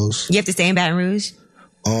laws. You have to stay in Baton Rouge?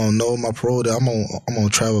 No, my parole there. I'm on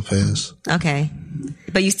travel pass. Okay.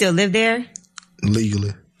 But you still live there?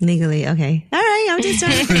 Legally, okay. All right, I'm just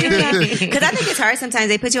trying to figure it out. Because I think it's hard sometimes.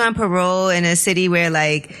 They put you on parole in a city where,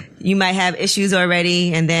 like, you might have issues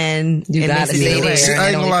already, and then you gotta stay there. See, I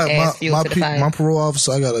ain't gonna lie, my parole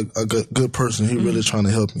officer, I got a good person. He really trying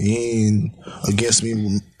to help me. He ain't against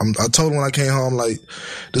me. I told him when I came home, like,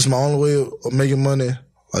 this is my only way of making money.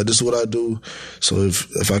 Like, this is what I do. So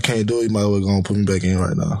if I can't do it, you might as well go and put me back in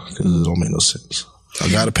right now because it don't make no sense. I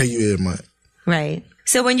gotta pay you every month. Right.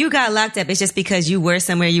 So when you got locked up, it's just because you were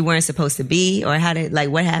somewhere you weren't supposed to be, or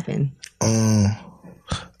what happened?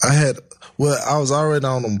 Well, I was already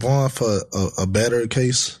on the bond for a battery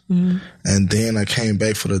case, and then I came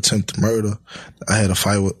back for the attempted murder. I had a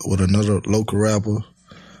fight with another local rapper.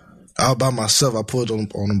 I was by myself. I pulled on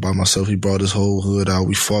him by myself. He brought his whole hood out.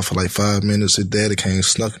 We fought for like 5 minutes. His daddy came and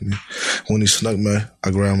snuck me. When he snuck me, I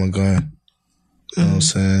grabbed my gun. You know what I'm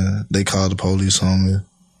saying? They called the police on me.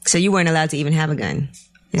 So you weren't allowed to even have a gun?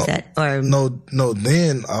 Is that or no?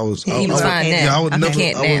 Then I was. He was fine then. Yeah, I would never.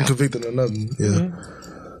 Can't I wasn't convicted of nothing. Yeah,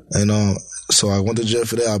 and so I went to jail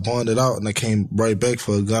for that. I bonded out, and I came right back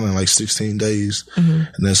for a gun in like 16 days, and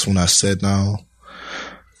that's when I sat down.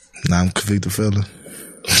 Now I'm convicted felon.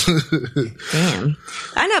 Damn.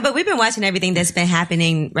 I know, but we've been watching everything that's been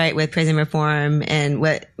happening, right, with prison reform and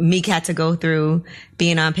what Meek had to go through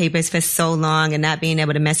being on papers for so long and not being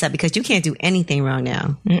able to mess up because you can't do anything wrong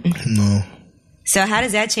now. No. So how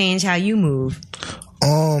does that change how you move?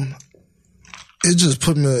 It just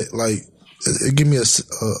put me like, it give me a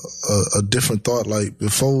different thought. Like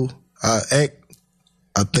before I act,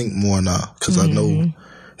 I think more now because I know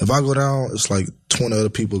if I go down, it's like 20 other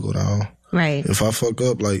people go down. Right. If I fuck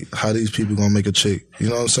up, like how these people gonna make a check? You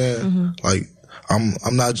know what I'm saying? Like I'm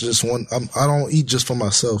not just one. I don't eat just for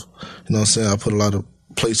myself. You know what I'm saying? I put a lot of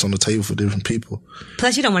plates on the table for different people.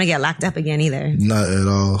 Plus, you don't want to get locked up again either. Not at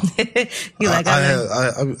all. You like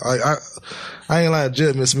I ain't like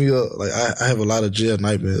jail mess me up. Like I have a lot of jail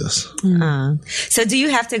nightmares. So do you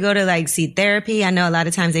have to go to like see therapy? I know a lot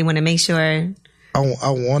of times they want to make sure. I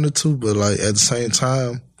wanted to, but like at the same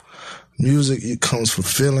time, music, it comes from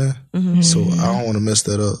feeling, so I don't want to mess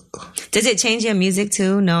that up. Does it change your music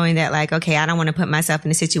too, knowing that like, okay, I don't want to put myself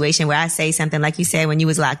in a situation where I say something like you said when you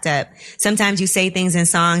was locked up. Sometimes you say things in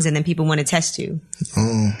songs and then people want to test you.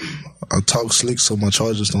 I talk slick so my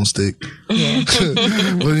charges don't stick. Yeah.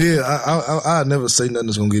 But yeah, I never say nothing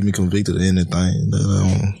that's going to get me convicted of anything.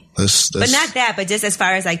 That's but not that, but just as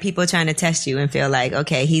far as like people trying to test you and feel like,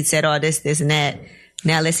 okay, he said all this, this and that.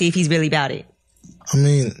 Now let's see if he's really about it. I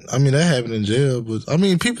mean that happened in jail, but I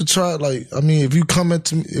mean people try. Like if you come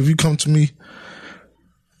to me,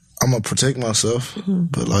 I'm gonna protect myself.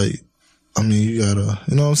 But like, you gotta,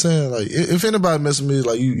 you know what I'm saying? Like if anybody messes with me,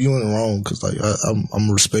 like you in the wrong, because like I'm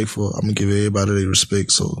respectful. I'm gonna give everybody their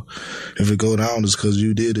respect. So if it go down, it's because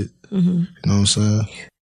you did it. You know what I'm saying?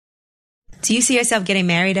 Do you see yourself getting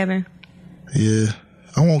married ever? Yeah,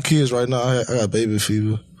 I want kids right now. I got baby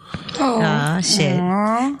fever. Oh shit!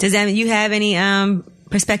 Aww. Does that mean you have any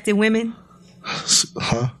prospective women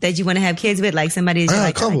that you want to have kids with? Like somebody that you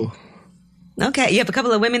like? A couple. Okay, you have a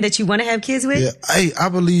couple of women that you want to have kids with? Yeah, I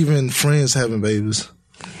believe in friends having babies.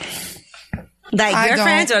 Like your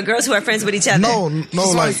friends or girls who are friends with each other? No,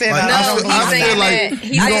 like he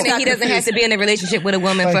doesn't have to be in a relationship with a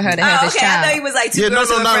woman for her to have his child. I thought he was like two girls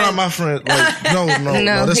who are not friends. my friend. Like, no,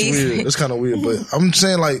 that's weird. That's kind of weird. But I'm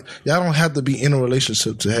saying like y'all don't have to be in a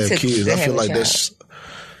relationship to have kids. I feel like that's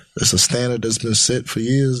a standard that's been set for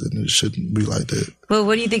years, and it shouldn't be like that. Well,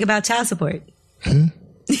 what do you think about child support? My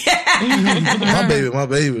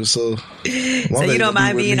baby. So you don't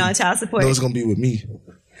mind being on child support? No, it's gonna be with me.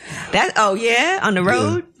 On the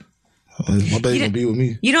road? Yeah. My baby gonna be with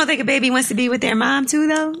me. You don't think a baby wants to be with their mom too,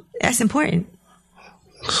 though? That's important.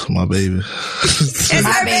 My baby. It's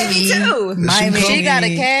her baby too. She gotta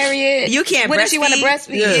carry it. You can't breastfeed. What if she want to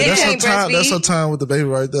breastfeed? Yeah, that's her time with the baby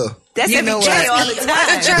right there. That's every day all the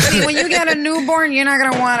time. Trust me, when you get a newborn, you're not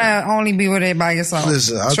going to want to only be with it by yourself.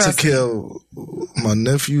 Listen, I took care of my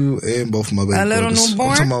nephew and both of my baby brothers. A little newborn?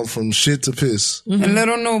 I'm talking about from shit to piss. A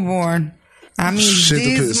little newborn. I mean,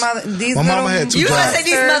 these my mama had 2 jobs. You want to say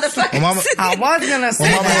these motherfuckers? I was going to say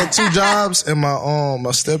my mama had 2 jobs, and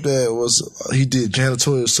my stepdad he did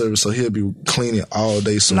janitorial service, so he'll be cleaning all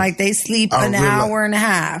day. So like they sleep an hour and a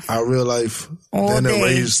half. Our real life, all day.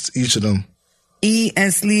 Raised each of them. Eat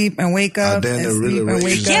and sleep and wake up and sleep and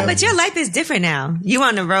wake up. Yeah, but your life is different now. You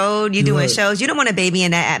on the road, you doing shows. You don't want a baby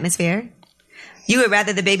in that atmosphere. You would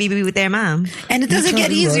rather the baby be with their mom. And it doesn't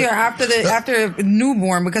get easier after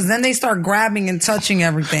newborn, because then they start grabbing and touching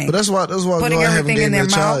everything. But that's why putting everything in their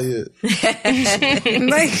mouth.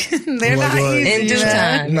 Like they're not easy. In due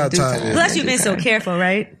time. Not time yet. Plus, you've been so careful,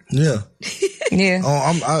 right? Yeah. Yeah.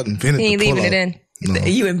 I invented he ain't the leaving pull-out. it in. No.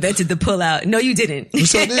 You invented the pull-out. No, you didn't.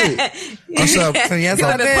 Yes, I did. I said,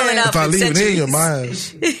 if I leave it in your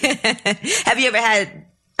minds. Have you ever had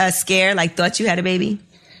a scare, like thought you had a baby?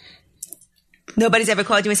 Nobody's ever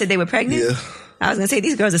called you and said they were pregnant? Yeah. I was going to say,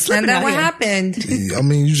 these girls are slipping out what here. happened? I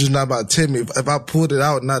mean, you just not about to tell me. If I pulled it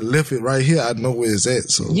out and I left it right here, I know where it's at.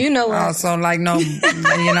 So you know what? So like, no,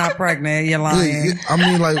 you're not pregnant. You're lying. I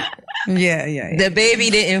mean, like, Yeah. The baby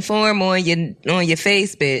didn't form on your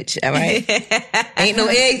face, bitch. All right. Ain't no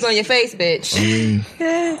eggs on your face, bitch.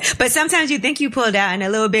 But sometimes you think you pulled out and a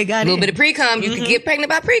little bit got A little bit of pre-cum. You can get pregnant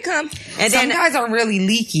by pre-cum. And Some then guys are really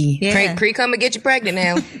leaky. Pre-cum will get you pregnant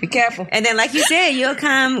now. Be careful. And then, like you said, you'll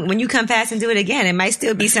come when you come fast and do it again. It might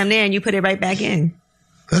still be some there, and you put it right back in.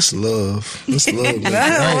 That's love. That's love. Like,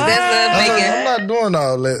 That's love making. I'm not doing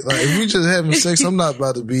all that. Like, if we just having sex, I'm not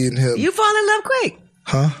about to be in here. You fall in love quick.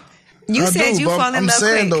 Huh? You said you fall in I'm love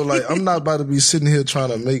saying quick. though, like, I'm not about to be sitting here trying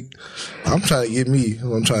to make. I'm trying to get me.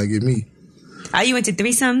 I'm trying to get me. Are you into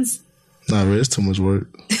threesomes? Nah, really, it's too much work.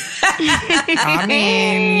 I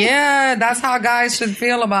mean, yeah, that's how guys should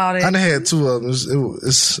feel about it. I done had two of them. It's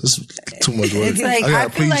too much work. It's like, I gotta I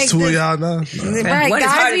feel please like two of y'all now. Nah. Right, What is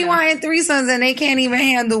guys harder be than- wanting threesomes and they can't even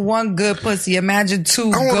handle one good pussy. Imagine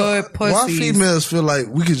two good Why pussies. females feel like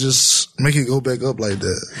we could just make it go back up like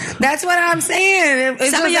that? That's what I'm saying.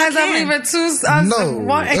 It Some of just y'all ends up can. leaving two. No,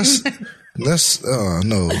 one. that's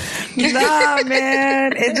no. Nah,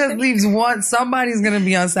 man. It just leaves one. Somebody's gonna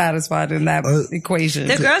be unsatisfied in that equation.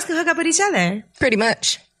 The girls can hook up with each other. Pretty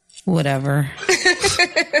much. Whatever.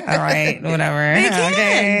 All right, whatever. They can.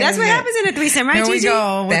 Okay. That's what happens in a threesome, right, Here we Gigi?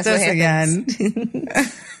 go with That's what this again.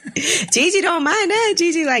 Gigi don't mind that.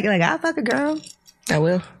 Gigi like I'll fuck a girl. I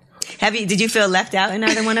will. Did you feel left out in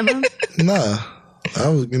either one of them? Nah, I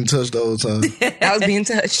was getting touched the whole time. I was being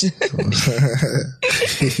touched.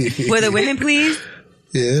 Were the women pleased?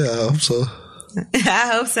 Yeah, I hope so.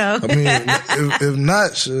 I hope so. I mean, if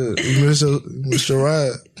not, shit, you missed your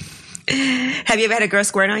ride. Have you ever had a girl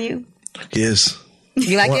squirt on you? Yes.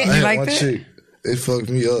 You like I it? had You liked one it? chick. It fucked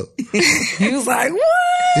me up. He was like, what?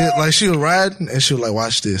 Yeah, like she was riding and she was like,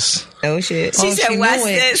 "Watch this." Oh shit. She said, she watch knew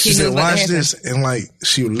it. this. She knew said, about to "Watch happen. this," and like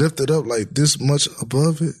she would lift it up like this much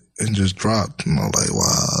above it and just dropped. And I was like,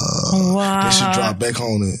 "Wow!" Then she dropped back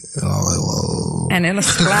on it, and I was like, "Whoa!" And in a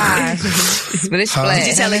splash. But it's flat. Did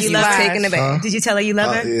you tell her you love her? Taking it back. Did you tell her you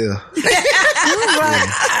love her? Yeah.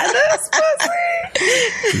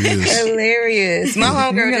 Yes. Hilarious. My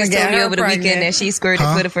homegirl gonna just get told me her over the pregnant. weekend that she squirted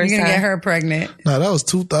for the You're first going to time. get her pregnant. No, that was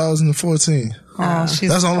 2014. Oh, she's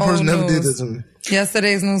That's the only person that old ever did news. that to me.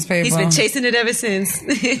 Yesterday's newspaper. He's been chasing it ever since.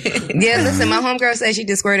 Yeah, listen, my homegirl said she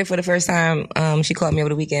just squirted for the first time. She called me over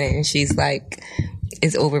the weekend and she's like,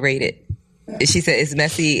 it's overrated. She said it's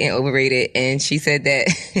messy and overrated. And she said that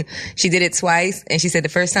she did it twice. And she said the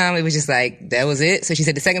first time it was just like, that was it. So she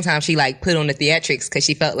said the second time she like put on the theatrics because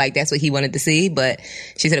she felt like that's what he wanted to see. But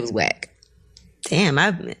she said it was whack. Damn,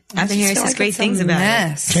 I've been hearing such great things about it.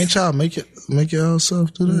 mess. Can't y'all make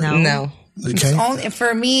yourself do that? No. No. You can't. Only,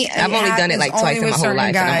 for me, I've only done it like twice in my whole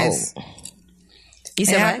life and I'm old. You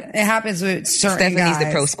said what? It happens with certain Stephanie's guys.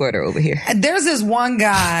 the pro squirter over here. There's this one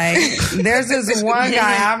guy. I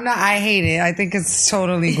hate it. I think it's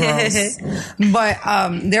totally gross. But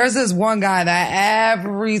there's this one guy that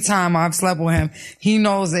every time I've slept with him, he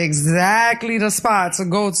knows exactly the spot to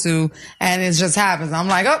go to, and it just happens. I'm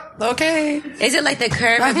like, oh, okay. Is it like the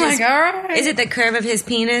curve I'm of his? like, all right. Is it the curve of his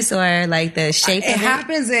penis or like the shape It of it?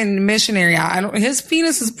 happens in missionary. His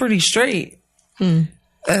penis is pretty straight.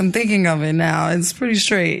 I'm thinking of it now. It's pretty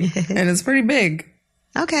straight and it's pretty big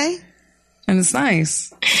Okay. and it's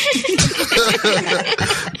nice.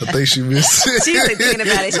 I think she missed it. She's like thinking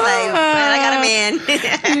about it. She's like, well, I got a man.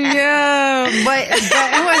 Yeah,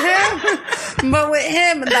 but with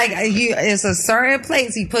him, like it's a certain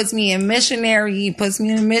place. He puts me in missionary. He puts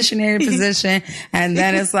me in a missionary position, and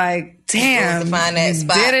then it's like, damn, Find that you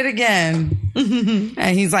spot. did it again.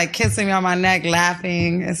 And he's like kissing me on my neck,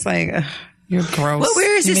 laughing. It's like, ugh, you're gross. Well,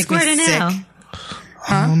 where is You this make me squirting sick. now?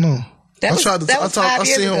 I don't know. That was 5 I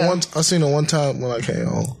years seen her ago. I seen her one time when I came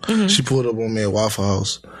home. She pulled up on me at Waffle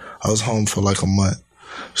House. I was home for like a month.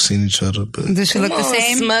 Seen each other, but Did she look the Come on,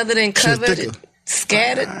 same? Smothered and She was covered, thicker.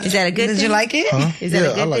 scattered. Is that a good Did thing? you like it? Is that a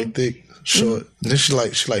good I thing? like thick, short. Then she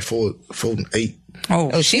like 4'8".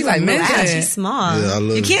 Oh, she's like midget. Wow, she's small. Yeah, I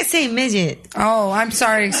love you it. can't say midget. Oh, I'm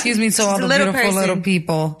sorry. Excuse me to all a the little beautiful person. little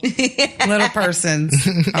people. Little persons.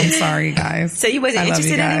 I'm sorry, guys. So you wasn't I love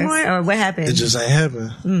interested guys. anymore, or what happened? It just ain't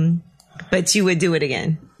happening. But you would do it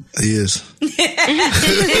again. Yes.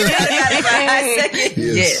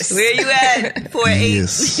 Yes. Where you at? 4'8".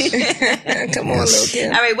 Yes. Come on, little kid.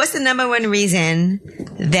 All right. What's the number one reason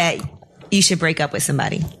that you should break up with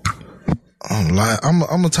somebody?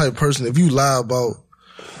 I'm a type of person. If you lie about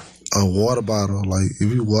a water bottle, like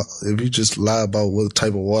if you just lie about what type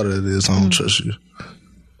of water it is, I don't trust you.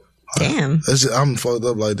 Damn. I'm fucked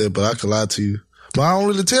up like that, but I can lie to you. But I don't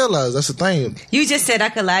really tell lies. That's the thing. You just said I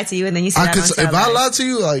could lie to you, and then you said I don't tell If I lies. lie to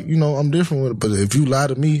you, like, I'm different with it. But if you lie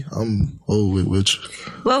to me, I'm over with you.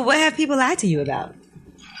 Well, what have people lied to you about?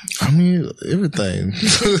 I mean, everything.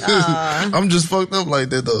 I'm just fucked up like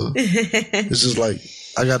that, though. It's just like,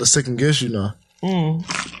 I got to second guess, you know.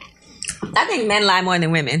 I think men lie more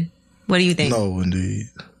than women. What do you think? No, indeed.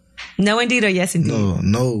 No, indeed, or yes, indeed?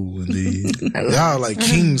 No, indeed. Y'all like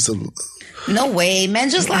kings of... No way, men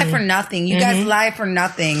just lie for nothing. You guys lie for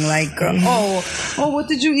nothing. Like, what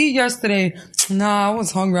did you eat yesterday? Nah, I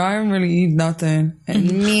was hungry. I didn't really eat nothing.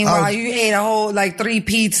 And meanwhile, you ate a whole 3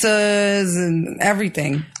 pizzas and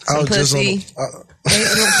everything. I was just on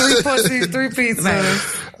 3 pussies, 3 pizzas.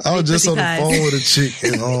 Right. I was just on the phone with a chick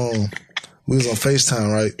and we was on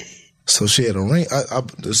FaceTime, right? So she had a ring.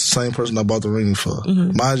 It's the same person I bought the ring for.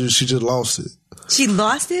 Mind you, she just lost it. She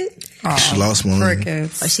lost it? She lost my ring. Or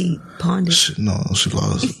she pawned it? She lost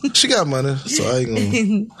it. She got money, so I ain't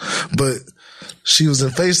gonna. But she was in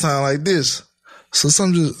FaceTime like this. So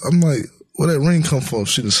I'm like, where that ring come from?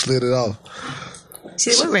 She just slid it off.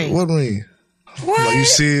 She said, what ring? What ring? What? Like, you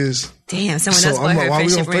serious? Damn, someone else bought her while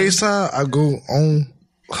we on ring. FaceTime, I go on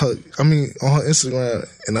her Instagram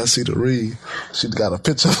and I see the ring. She got a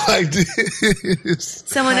picture like this.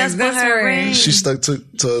 Someone else bought her ring. She stuck to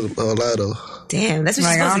Lado. Damn, that's what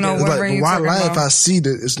she's supposed to do. I don't know what ring you're why talking lie about? if I see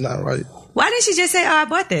that it's not right? Why didn't she just say, I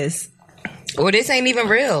bought this? Or this ain't even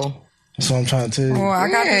real. That's what I'm trying to tell you. Well, I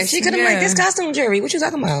got this. She could have made this costume jewelry. What you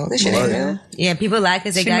talking about? This shit ain't real. Yeah, people lie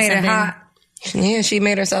because they got made something. it hot. Yeah, she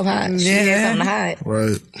made herself hot. She had something to hide.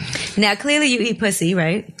 Right. Now, clearly you eat pussy,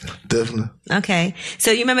 right? Definitely. Okay.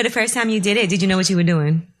 So you remember the first time you did it? Did you know what you were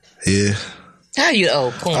doing? Yeah. How you?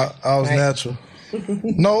 Oh, cool. I was natural.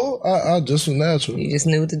 No, I just was natural. You just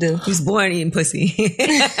knew what to do. You was born eating pussy.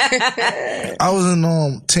 I was in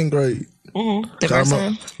 10th grade. The first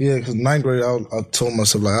time? Yeah, because 9th grade, I told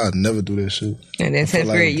myself, like, I'd never do that shit. And then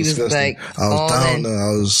 10th grade, you was like, I was all down in.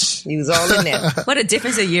 there. You was all in there. What a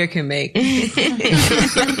difference a year can make.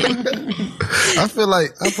 I feel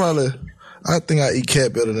like I think I eat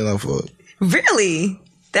cat better than I fuck. Really?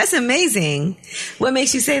 That's amazing. What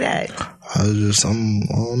makes you say that? I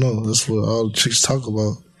don't know. That's what all the chicks talk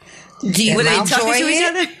about. Do you Were they talking enjoy to each it?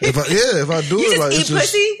 other? If I do You it, just like, eat it's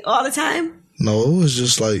just, pussy all the time? no, it's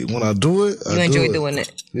just like when I do it, You enjoy doing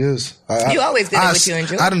it. Yes. You always did it what you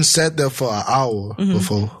enjoy. I done sat there for an hour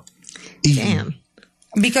before eating. Damn.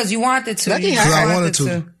 Because you wanted to. Lucky You her. just I wanted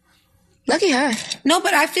to. Lucky her. No,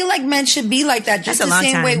 but I feel like men should be like that. Just That's a the long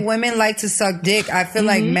same time. way women like to suck dick. I feel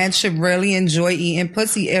like men should really enjoy eating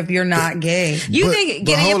pussy if you're not gay. You But- think but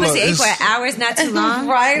getting your hold pussy up, ate for an it's- hour is not too long?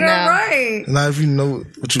 Right, No. right. Now, if you know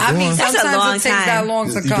what you're I doing, mean, That's a sometimes long it takes time. that long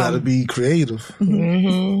to you gotta come. be creative. You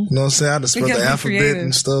know what I'm saying? I had to spell You the gotta be alphabet creative.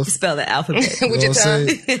 and stuff. Spell the alphabet. You know With your what I'm tongue.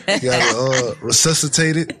 saying? You gotta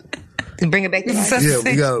resuscitate it. Bring it back to life. Yeah,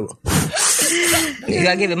 we gotta. You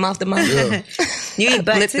gotta give it mouth to mouth. Yeah, You eat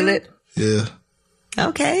butt Lip to too? lip. yeah.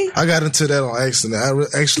 Okay. I got into that on accident.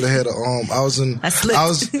 I actually had I was in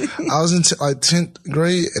 10th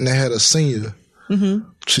grade and they had a senior. Mm-hmm.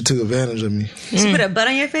 She took advantage of me. She put a butt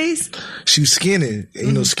on your face? She was skinny. And,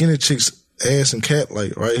 you know, skinny chicks ass and cat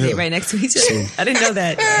like right here. Yeah, right next to each other. I didn't know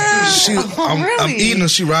that. I'm really? eating her.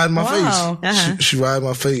 She riding my Wow. face. Uh-huh. She riding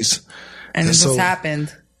my face. And it so- just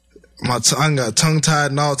happened. My tongue got tongue tied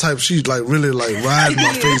and all types. She's like really like riding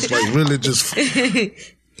my face, like really just.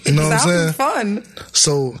 You know what I'm Sounds saying? fun.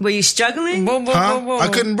 So, Were you struggling? Boom, boom, huh? boom, boom. I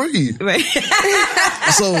couldn't breathe. Right.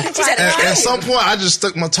 So at some point, I just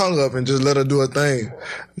stuck my tongue up and just let her do her thing.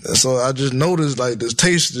 And so I just noticed like the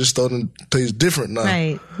taste just started to taste different now.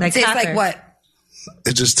 Right. Like Tastes cocker. like what?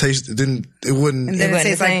 It just tasted. It wouldn't. And then it wasn't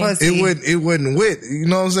tastes the like same. pussy. It wasn't wet. You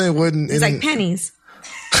know what I'm saying? It wasn't. It's like pennies.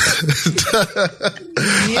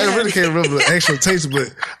 I really can't remember the actual taste,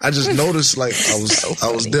 but I just noticed like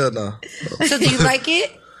I was there now. So do you like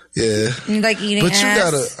it? Yeah. You like eating But ass? you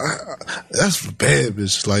gotta, that's for bad,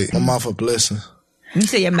 bitch. Like, my mouth a blessing. You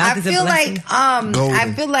say your mouth I is a feel blessing. like Golden.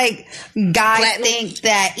 I feel like guys Platinum. think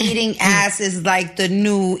that eating ass is like the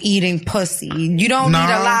new eating pussy. You don't need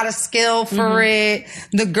a Nah. lot of skill for it.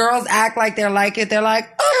 The girls act like they like it. They're like,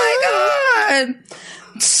 oh my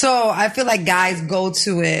god. So I feel like guys go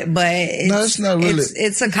to it, but it's not really.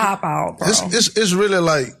 It's a cop out, bro. It's really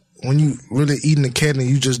like when you really eating the cat and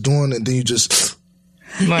you just doing it, then you just.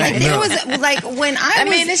 Right. It was like when I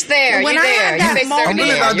mean, it's there. When You're I there. had You that fix moment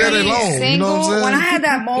everything. I'm really not of that being alone, you know what I'm single, saying? when I had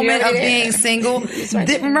that moment of there. being single,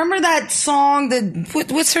 remember that song?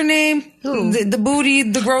 What's her name? The booty,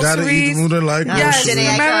 the groceries. Gotta eat the mood like Yes,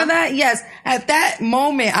 groceries. remember that? Yes. At that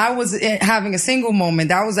moment, I was having a single moment.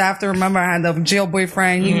 That was after, remember, I had the jail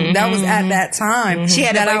boyfriend. That was at that time. She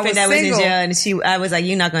had a that I boyfriend that was in single. jail, and I was like,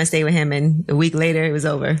 "You're not going to stay with him." And a week later, it was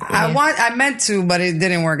over. I meant to, but it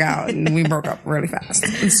didn't work out. And we broke up really fast.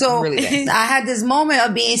 So Really bad. I had this moment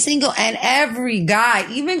of being single, and every guy,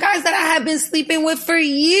 even guys that I had been sleeping with for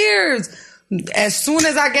years, as soon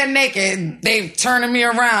as I get naked, they turning me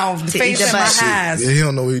around, facing my ass. Yeah, he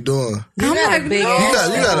don't know what he's doing. I'm like, big no. ass.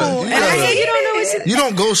 You don't know what You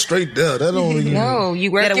don't go straight there. That don't even. No,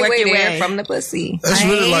 you work your way there from the pussy. That's I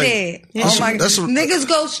really hate like. it. That's, Oh my that's a, niggas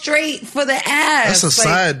go straight for the ass. that's a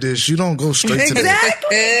side dish. You don't go straight to that.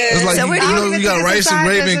 Exactly. It's like So you, where do you you know even you got think it's rice a side and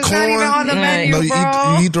dish? gravy and It's not even on corn. the menu, No, bro.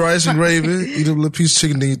 you eat the rice and gravy, eat a little piece of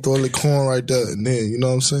chicken, then you throw a little corn right there, and then you know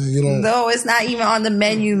what I'm saying. You don't. No, it's not even on the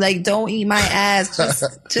menu. Like, don't eat my ass.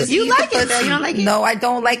 Just You eat like the it, though? You don't like it? No, I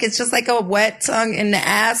don't like it. It's just like a wet tongue in the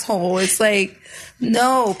asshole. It's like,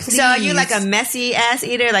 no, please. So are you like a messy ass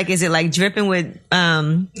eater? Like, is it like dripping with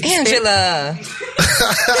Angela.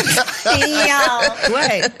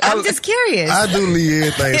 what? I'm just curious. I do leave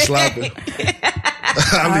everything sloppy.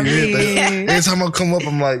 I leave everything. Every time I come up,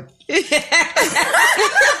 I'm like, You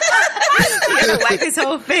gotta wipe his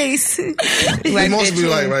whole face. it must be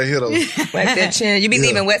like right here though. Wipe that chin. You be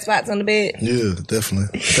leaving wet spots on the bed? Yeah,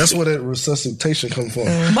 definitely. That's where that resuscitation comes from.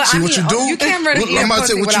 But See I what mean, you do? You can't really eat I'm a about to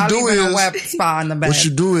pussy say, what without you do leaving a is wet spot on the bed. what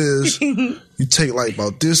you do is you take like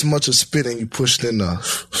about this much of spit and you push it in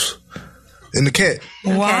the cat,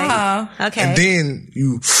 Wow. Okay. and then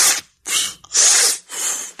you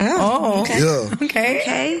Oh, okay. yeah.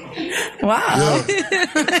 Okay. Wow.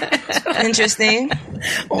 Yeah. Interesting.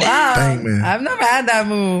 Wow. Dang, man. I've never had that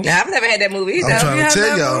move. I've never had that movie either. I'm trying to have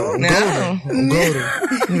tell that y'all, move? I'm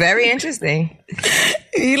golden. Very interesting.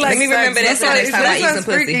 He likes me remember sex. that for the next time I eat some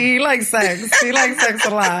freaky. pussy. He likes sex. He likes sex a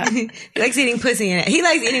lot. He likes eating pussy in it. He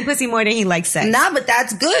likes eating pussy more than he likes sex. Nah, but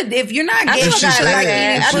that's good. If you're not I getting feel It's like just I like bad.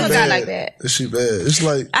 that. It's I feel just like I bad. like that. It's she bad. It's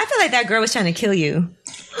like I feel like that girl was trying to kill you.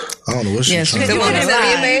 I don't know what Yeah, she's trying The to one do. that's on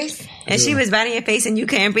your face? And she was biting your face and you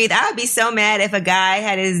couldn't breathe. I would be so mad if a guy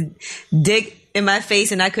had his dick in my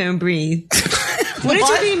face and I couldn't breathe. Wouldn't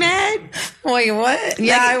you be mad? Wait, what?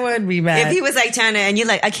 Yeah, Like, I would be mad. If he was like trying to, and you're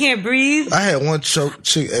like, I can't breathe. I had one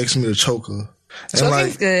chick ask me to choke her. And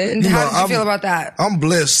Choking's good. How did you I'm- feel about that? I'm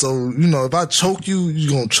blessed, so if I choke you,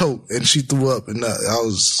 you're gonna choke. And she threw up, and I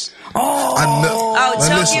was. Oh, Oh,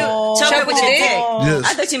 choke listen. you, choke Choke it with with your your dick. Yes.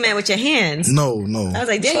 I thought you meant with your hands. No. I was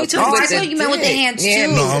like, damn, you took Oh, I with the thought you meant with the dick. hands Yeah,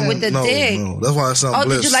 too. me No, with the dick. No. That's why I sound Oh,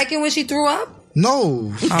 blessed. did you like it when she threw up?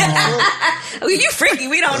 No. Oh, you freaky.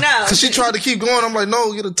 We don't know. Cause she tried to keep going. I'm like,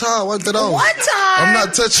 no, get a towel, wipe that off. One time. I'm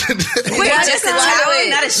not touching that. Wait, gotta just a swallow towel, it.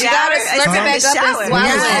 not a You shower. gotta slurp it back It's a up and shower. swallow We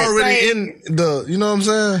it. was Yeah, already like- in the, you know what I'm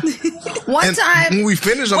saying? One And time. when we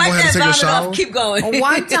finish, I'm Wipe gonna have that to take a vomit shower. off. Keep going.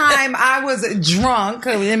 One time I was drunk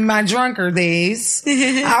in my drunker days.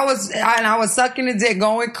 I was sucking the dick,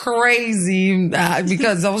 going crazy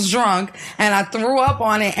because I was drunk, and I threw up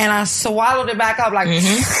on it, and I swallowed it back up like.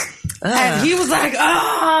 And he was like,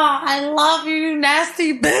 "Oh, I love you, you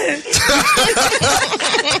nasty bitch."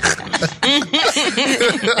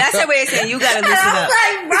 That's the way of saying you gotta And listen I was up.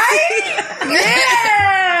 like, "Right,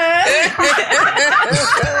 yeah."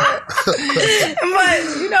 But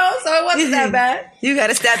so it wasn't that bad. You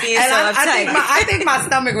gotta stop being And so I uptight. think my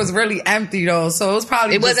stomach was really empty though, so it was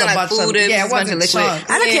probably It just wasn't a like bunch food, of it yeah, was it a bunch of wasn't liquid.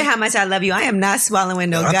 chunks. I don't care how much I love you. I am not swallowing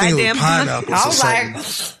no I think it goddamn was pineapples I or was something. like,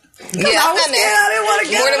 Yeah, I was scared. I didn't want to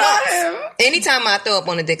More get than it on once. him. Anytime I throw up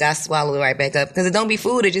on a dick, I swallow it right back up because it don't be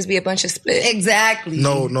food; it just be a bunch of spit. Exactly.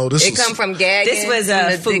 No, this It was come from gagging. This was,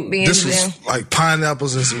 from the food. dick being this down. was like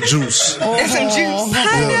pineapples and some juice. And some juice.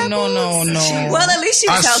 No. Well, at least she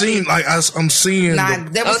was I healthy. seen I'm seeing Nah, the,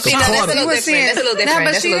 there Oh, was see, no, that's a Carter. little different. That's a little different. Nah,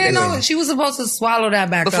 but That's she a little didn't know. different. She was supposed to swallow that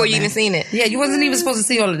back Before up, you even man. seen it. Yeah, you wasn't even supposed to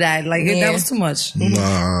see all of that. Like Yeah. that was too much.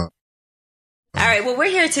 nah. All right. Well, we're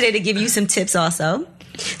here today to give you some tips also.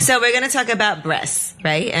 So we're going to talk about breasts,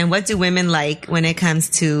 right? And what do women like when it comes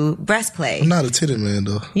to breast play? I'm not a titty man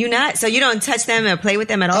though. You not? So you don't touch them or play with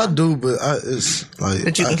them at all? I do, but it's like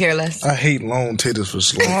But you can care less. I hate long titties for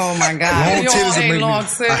slow. Oh my god, Long you all titties will hate make long me.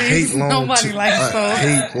 titties. I hate long Nobody titties. likes I those.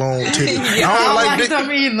 hate long titties. I I don't don't like like big.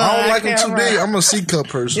 them either. I don't like I them too can't big. rap. I'm a C cup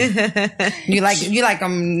person. You like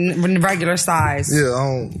them regular size. Yeah, I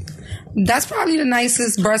don't. That's probably the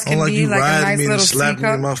nicest breast I can don't like be, you like a riding nice me and little slapping me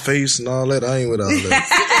in C-cup. my face and all that. I ain't with all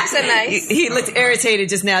that. That's a nice. He looked irritated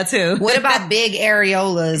just now too. What about big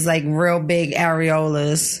areolas, like real big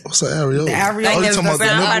areolas? What's an areola? The areola- Oh, you talking about the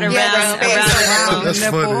brown nipple? part Yeah, the around space around That's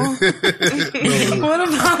the funny. nipple. What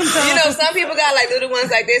about the... You know, some people got like little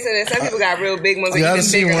ones like this, and then some people got real big ones. Yeah, I Like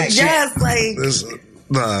seen even bigger. one Like chick- Yes, like... That's-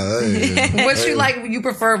 Nah, I ain't. What you like? You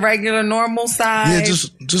prefer regular, normal size? Yeah,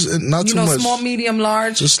 just not you too know, much. small, medium,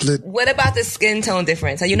 large. Just lit. What about the skin tone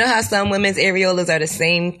difference? So you know how some women's areolas are the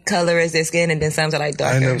same color as their skin, and then some are like I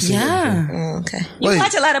darker. ain't never seen that yeah. Oh, okay. You Wait.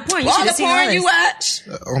 watch a lot of porn. You All should the have seen porn ours. you watch.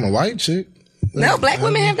 before. On a white chick. No, black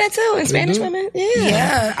women have that too, and Spanish women.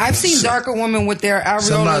 Yeah, I've seen darker women with their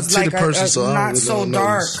areolas like not so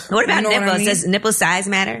dark. What about nipples? Does nipple size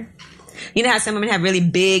matter? You know how some women have really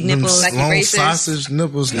big nipples, like long erasers? Sausage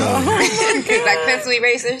nipples. No, like pencil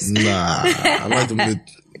erasers. Nah, I like them with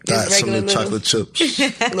some of the chocolate chips,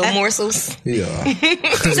 little morsels. Yeah.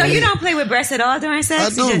 So you don't play with breasts at all during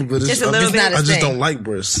sex? I do, but just a little bit. I just don't like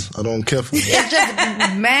breasts. I don't care for them. It's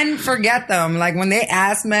just men forget them. Like when they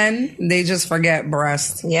ask men, they just forget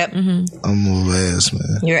breasts. Yep. I'm more ass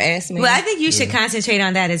man. You're ass man. Well, I think you should concentrate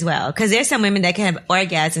on that as well, because there's some women that can have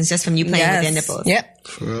orgasms just from you playing with their nipples. Yep.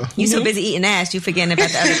 You so busy eating ass, you forgetting about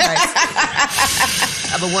the other parts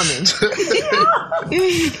of a woman.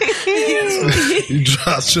 You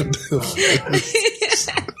dropped your bill.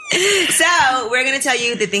 So we're going to tell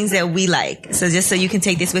you the things that we like. So just so you can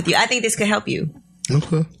take this with you. I think this could help you.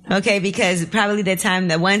 Okay, because probably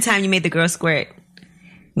the one time you made the girl squirt,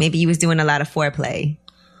 maybe you was doing a lot of foreplay.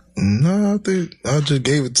 No, I think I just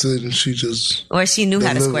gave it to her and she just... Or she knew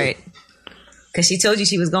how to squirt. Because she told you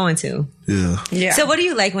she was going to. Yeah. So what do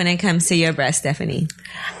you like when it comes to your breast, Stephanie?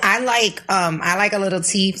 I like a little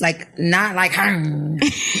teeth, like not like a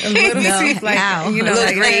little teeth, like you know,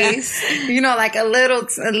 like raised, you know, like a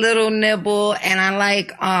little nibble. And I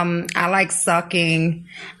like sucking,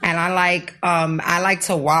 and I like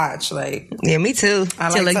to watch. Like me too.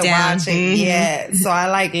 I like to watch it. Yeah. So I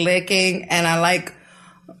like licking, and I like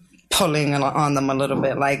pulling on them a little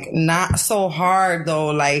bit, like not so hard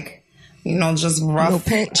though, like. You know, just rough.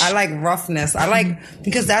 I like roughness. I like,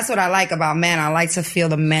 because that's what I like about men. I like to feel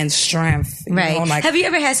the men's strength. Right. Know, like, have you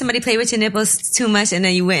ever had somebody play with your nipples too much and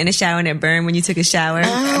then you went in the shower and it burned when you took a shower?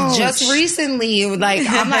 Just recently, like,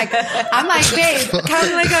 I'm like, babe, come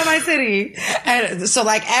lick on my titty. And so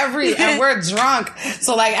like and we're drunk.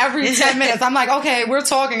 So like every 10 minutes, I'm like, okay, we're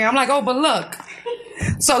talking. I'm like, oh, but look.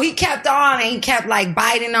 So he kept on and he kept like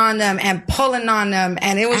biting on them and pulling on them,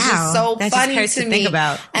 and it was just so funny just to me. Think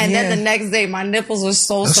about. And then the next day, my nipples were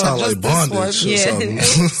so that sore. Like bondage. It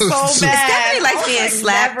was so bad. Stephanie likes being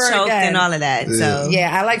slapped, choked, and all of that. Yeah. So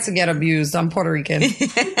yeah, I like to get abused. I'm Puerto Rican.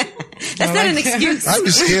 That's not an excuse. I be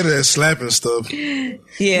scared of that slapping stuff.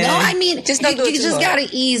 Yeah. No, I mean, you just gotta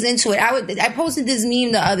ease into it. I posted this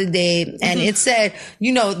meme the other day, and it said,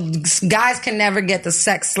 you know, guys can never get the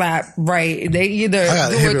sex slap right. They either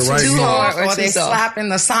do it too hard or they slapping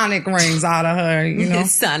the sonic rings out of her, you know?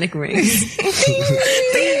 Sonic rings.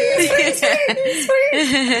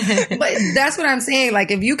 But that's what I'm saying. Like,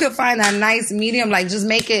 if you could find that nice medium, like, just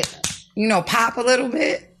make it, you know, pop a little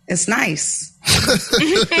bit. It's nice.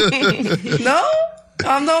 No?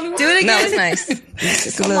 I'm the only one. Do it again. No, it's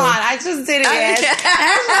nice. Come on, I just did it.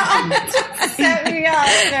 Set me up,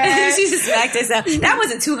 man. She just smacked herself. That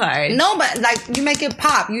wasn't too hard. No, but like you make it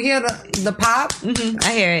pop. You hear the pop? Mm-hmm.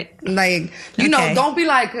 I hear it. Like you know, don't be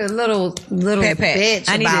like a little bitch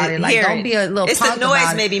about it. Like don't be a little. It's punk the noise,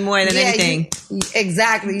 about maybe more than anything.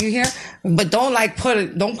 Exactly. You hear, but don't like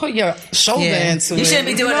don't put your shoulder into it. You shouldn't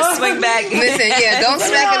be doing a swing back. Listen, don't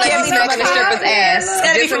smack it like you're smacking a stripper's ass. It's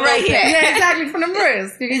gotta be from right here. Yeah, exactly, from the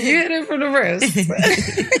wrist. You hit it from the wrist.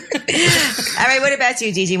 All right, what about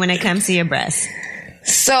you, Gigi, when it comes to your breasts?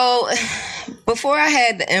 So, before I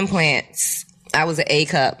had the implants, I was an A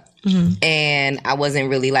cup. Mm-hmm. And I wasn't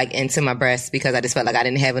really like into my breasts because I just felt like I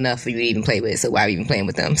didn't have enough for you to even play with. So why are you even playing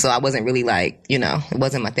with them? So I wasn't really like, you know, it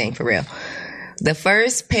wasn't my thing for real. The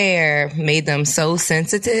first pair made them so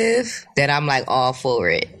sensitive that I'm like all for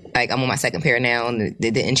it. Like I'm on my second pair now and it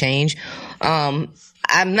didn't change.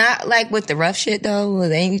 I'm not like with the rough shit though.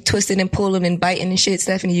 They ain't twisting and pulling and biting and shit.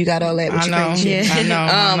 Stephanie, you got all that with your crazy shit. I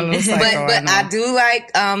know. But I do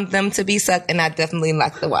like them to be sucked, and I definitely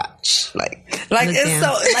like to watch. Like it's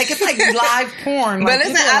so like it's like live porn. But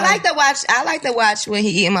listen, I like to watch when he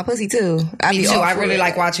eating my pussy too. Me too. I really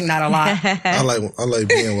like watching that a lot. I like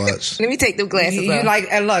being watched. Let me take the glasses off.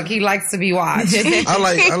 And look, he likes to be watched. I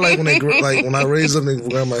like when they when I raise up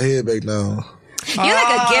and grab my head back down. You're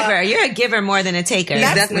like a giver. You're a giver more than a taker.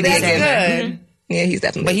 That's good. Mm-hmm. Yeah, he's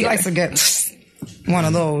definitely. But he likes to get one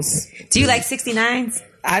of those. Do you like 69s?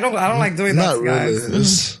 I don't like doing that. Not really.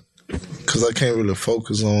 It's because I can't really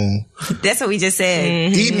focus on. That's what we just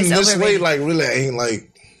said. Mm-hmm. Eating this way, like really ain't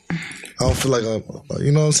like. I don't feel like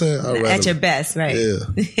you know what I'm saying. At your best, right? Yeah.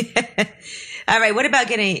 All right. What about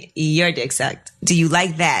getting your dick sucked? Do you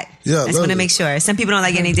like that? Yeah. I just want to make sure. Some people don't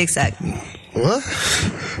like getting dick sucked. What?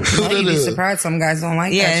 You'd be surprised. Some guys don't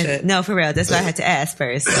like that shit. No, for real. That's why I had to ask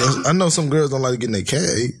first. I know some girls don't like getting their cat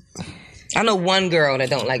ate. I know one girl that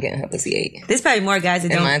don't like getting her pussy ate. There's probably more guys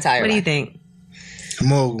that don't. My entire what do you think?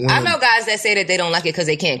 More women. I know guys that say that they don't like it because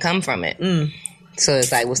they can't come from it. So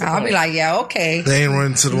it's like, what's the I'll point? be like, yeah, okay. They ain't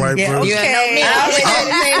running to the right person. You know me. I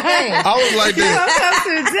was like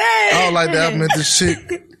that. I was like that. I met this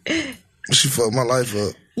chick. She fucked my life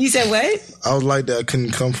up. You said what? I was like that. I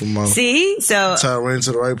couldn't come from my. See? So. Until I ran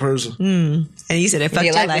into the right person. And you said it fucked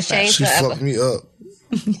your life up. She fucked me up.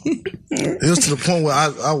 It was to the point where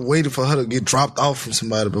I waited for her to get dropped off from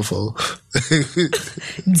somebody before.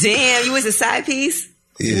 Damn, you was a side piece?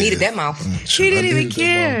 Yeah. Needed that mouth. He didn't even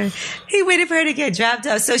care. He waited for her to get dropped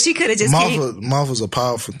off, so she could have just mouth was a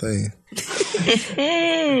powerful thing.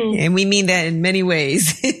 And we mean that in many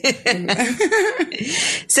ways.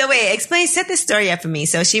 So wait, set the story up for me.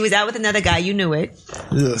 So she was out with another guy, you knew it.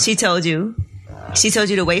 Yeah. She told you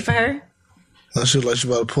to wait for her? No, she was like, she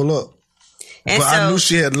about to pull up. And but I knew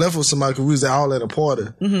she had left with somebody because we was all at a party.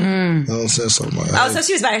 You know what I'm saying? So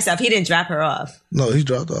she was by herself. He didn't drop her off. No, he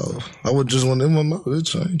dropped her off. I would just want in my mouth. I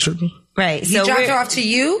ain't tripping. Right. He dropped her off to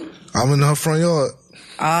you? I'm in her front yard. In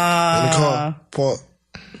the car. Parked.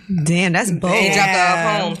 Damn, that's bold. He dropped her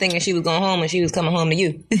off home thinking she was going home and she was coming home to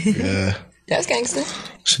you. Yeah. That's gangster.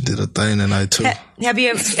 She did a thing that night too. Have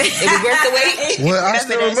you ever? It was worth the wait. Well, I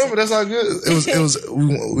still remember. That's how good it was.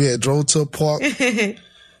 We had drove to a park.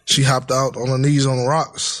 She hopped out on her knees on the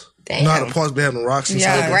rocks. Damn. You know how the parks be having rocks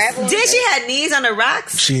inside? Gravel. Did she have knees on the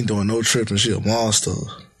rocks? She ain't doing no tripping. She a monster.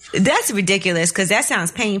 That's ridiculous because that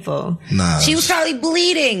sounds painful. Nah. She was probably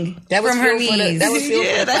bleeding from her knees. That was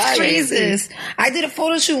that's crazy. I did a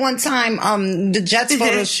photo shoot one time, the Jets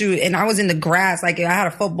photo shoot, and I was in the grass. Like, I had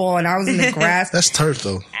a football and I was in the grass. That's turf,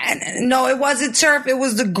 though. And, no, it wasn't turf. It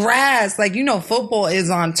was the grass. Like, football is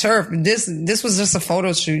on turf. This was just a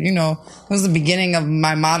photo shoot. It was the beginning of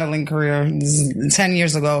my modeling career 10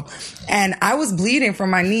 years ago. And I was bleeding from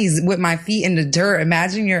my knees with my feet in the dirt.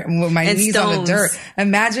 Imagine with my knees on the dirt.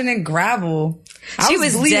 Imagine in gravel. I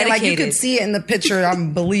was bleeding. Dedicated. Like, you could see it in the picture.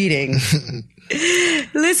 I'm bleeding.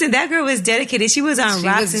 Listen, that girl was dedicated. She was on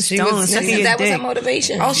rocks and stones. That was her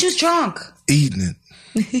motivation. Oh, she was drunk. Eating it.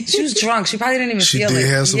 She was drunk. She probably didn't even feel it. She did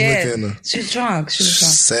have some liquor in her. She was drunk.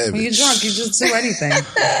 Savage. When you're drunk, you just do anything.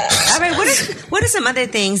 All right. What are some other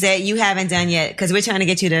things that you haven't done yet? Because we're trying to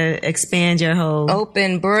get you to expand your whole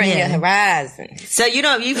broaden your horizon. So you've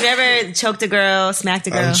never choked a girl, smacked a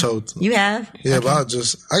girl. I choked. You have? Yeah, okay. But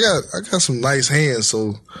I got some nice hands,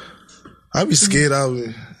 so I be scared.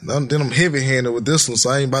 Then I'm heavy handed with this one, so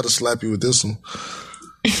I ain't about to slap you with this one.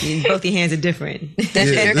 Both your hands are different.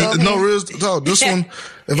 No real talk. This one,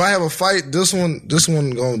 if I have a fight, this one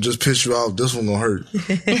gonna just piss you off. This one gonna hurt.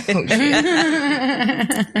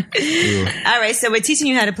 Yeah. All right, so we're teaching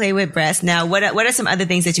you how to play with breasts. Now, what are some other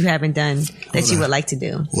things that you haven't done that you would like to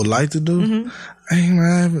do? Would like to do?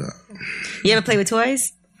 Mm-hmm. You ever play with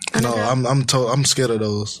toys? No, I'm scared of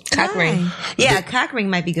those. Cock ring. Yeah, a cock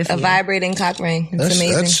ring might be good for you. A vibrating cock ring. It's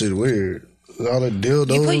amazing. That shit weird. All the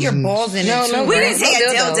dildos. You put your balls in it. No, we didn't say a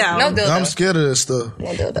dildo. No dildo. I'm scared of that stuff.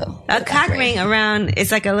 No dildo. A cock ring around,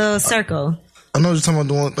 it's like a little circle. I know you're talking about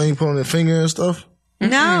the one thing you put on your finger and stuff.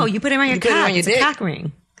 No, you put it around your cock. It's a dick. cock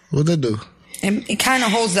ring. What'd that do? It kind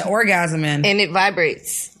of holds the orgasm in. And it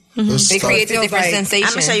vibrates. Mm-hmm. It creates a different sensation.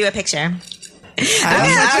 I'm going to show you a picture. I've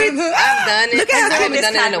done it. Look at how I haven't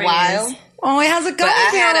done it in a while. Oh, it has a gummy But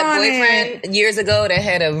I had a boyfriend boyfriend years ago that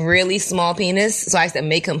had a really small penis, so I used to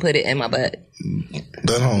make him put it in my butt.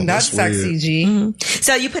 That's sexy, weird. G. Mm-hmm.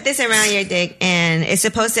 So you put this around your dick, and it's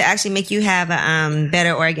supposed to actually make you have a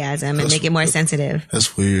better orgasm and make it more sensitive.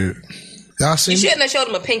 That's weird. Y'all seen You shouldn't have showed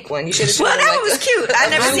him a pink one. You should have showed him that was cute. I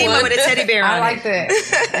never seen one with a teddy bear on I liked it.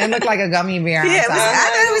 It looked like a gummy bear. Yeah, I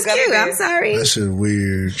thought it was cute. I'm sorry. That shit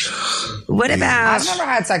weird. What about? I've never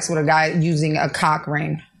had sex with a guy using a cock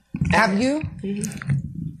ring. Have you?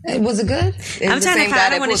 Was it good? I'm trying to find. I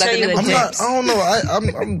don't want to show you a dick. I don't know.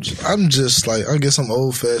 I'm just like, I guess I'm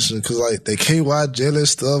old fashioned because like the KY jelly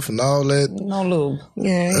stuff and all that. No lube.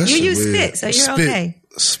 Yeah. You use spit, so you're okay.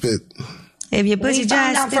 Spit. If your pussy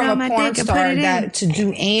dry, spit on my dick and put it in. That to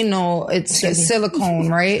do anal, it's silicone,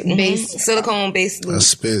 right? Based silicone based lube.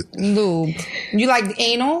 Spit. Lube. You like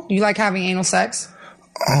anal? You like having anal sex?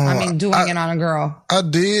 Doing it on a girl. I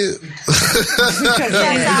did. You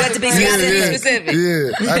got to be specific.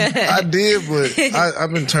 Yeah, I did, but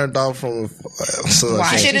I've been turned off from. Why?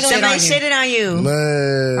 Somebody shitted on you.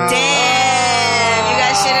 Man. Damn, you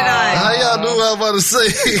got shitted on. How y'all knew what I was about to say?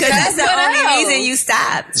 Because that's the only reason you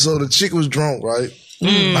stopped. So the chick was drunk, right?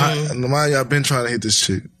 Mind y'all been trying to hit this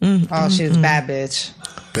chick. Oh, she was bad bitch.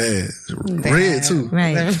 Bad. Red too.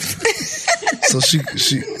 Right. So she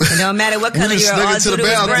it don't matter what color you're all to the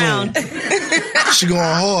brown. She going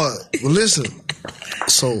hard. But listen,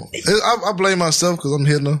 so I blame myself because I'm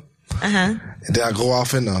hitting her. And then I go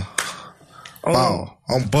off in her. Wow.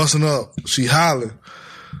 I'm busting up. She hollering.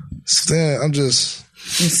 So then I'm just...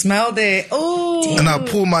 You smelled it. Oh. And I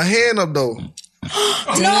pull my hand up, though.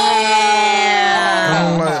 No.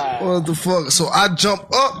 I'm like, what the fuck? So I jump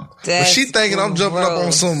up. But she thinking I'm jumping up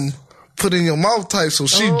on some put in your mouth type. So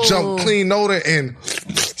she jumped clean over and...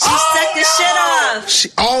 She sucked the shit off.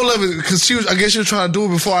 All of it, because I guess she was trying to do it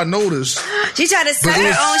before I noticed. She tried to suck her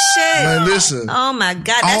own shit. Man, listen. Oh my God,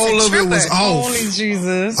 that's all a of trooper. it was off. Holy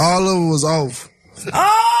Jesus. All of it was off.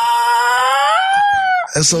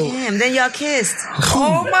 And so, damn, then y'all kissed.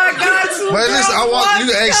 Oh my God, man, listen,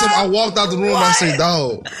 you can ask him. I walked out the room. I said,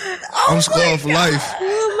 dog, I'm scarred for life.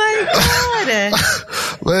 Oh my God.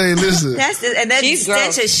 Man, listen. And that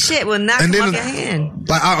stench of shit will knock him off your hand.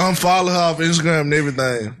 Like, I unfollowed her off Instagram and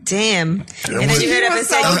everything. Damn. And then you heard up and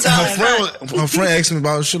say, her friend asked me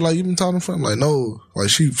about it. She like, you been talking to her? I'm like, no. Like,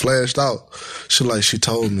 she flashed out. She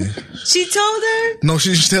told me. She told her? No,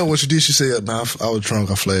 she didn't tell what she did. She said, man, I was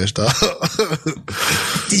drunk. I flashed out.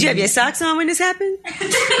 Did you have your socks on when this happened?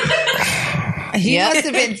 He must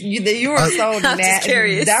have been. You were so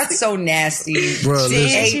nasty. That's so nasty. Bro,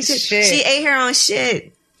 she ate her own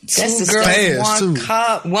shit. That's the girl. One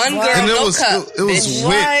cup. One girl. And it was cup. It was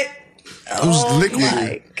wet. It was liquid.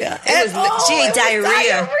 My God. She ate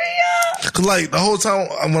diarrhea. Cause like the whole time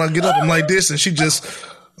when I get up, I'm like this, and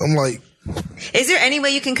I'm like. Is there any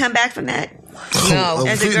way you can come back from that? No.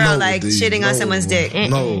 As a girl, shitting on someone's dick.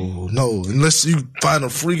 No. Unless you find a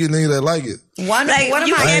freaking nigga that like it. You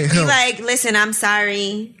can't be like, listen, I'm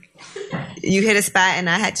sorry. You hit a spot and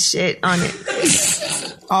I had to shit on it.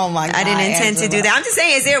 Oh my God. I didn't intend to do that. I'm just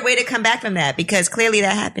saying, is there a way to come back from that? Because clearly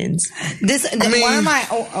that happens.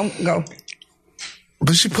 Go.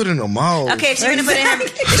 But she put it in her mouth. Okay, if she wouldn't put it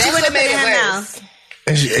in her mouth.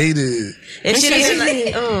 And she ate it. If she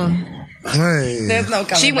didn't Man. There's no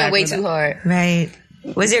coming She went back way with too hard. Right.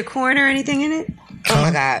 Was there corn or anything in it? Oh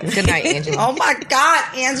my God. Good night, Angela. Oh my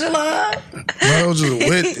God, Angela. Man, it was just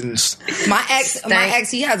wet and my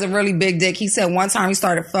ex, he has a really big dick. He said one time he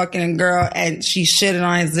started fucking a girl and she shitted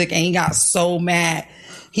on his dick and he got so mad.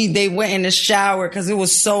 They went in the shower because it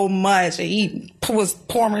was so much and he was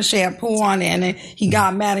pouring shampoo on it and then he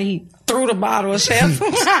got mad and he threw the bottle of shampoo.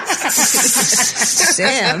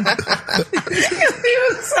 Damn. He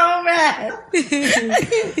was so mad.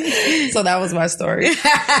 So that was my story.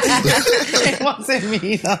 It wasn't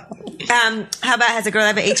me though. How about, has a girl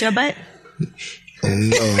ever ate your butt?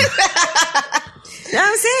 No. No,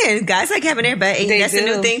 I'm saying, guys like having their butt eaten. That's a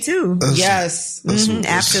new thing too. Yes.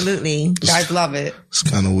 Absolutely. Guys love it. It's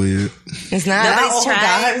kind of weird. It's not. Nobody's all tried.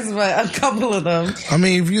 guys, but a couple of them. I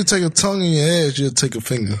mean, if you take a tongue in your ass, you'll take a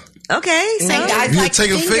finger. Okay, so guys You like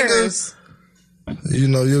take fingers. a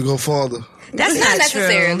finger, you'll go farther. that's not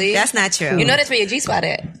necessarily. true. That's not true. You know that's where your G-spot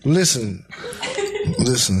at. Listen.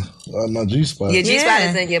 My G-spot. Your G-spot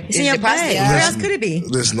is in your prostate. Where else could it be?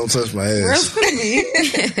 Listen, don't touch my ass.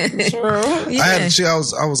 True. I had a chick, I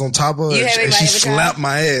was on top of her You and had she everybody every time? slapped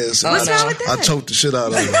my ass. What's wrong with that? I choked the shit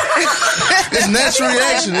out of her. It's natural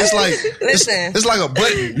reaction. It's like Listen. it's like a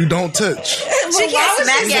button you don't touch. She can't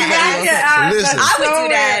smack your ass. Listen,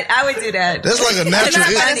 I would do that. that's like a I'm natural.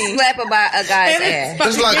 not going to slap a guy's ass.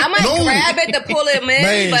 It's like I might grab it to pull him in,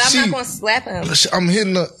 Man, but I'm not going to slap him. I'm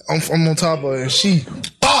hitting her. I'm on top of her, and she,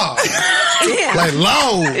 like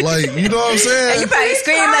loud, like you know what I'm saying. You probably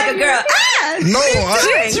scream like a girl. No,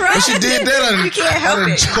 when she did that, I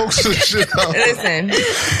done it. choked the shit out. Listen.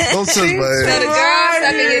 Don't touch my So the ass.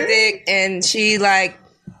 girl sucking your dick and she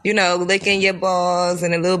licking your balls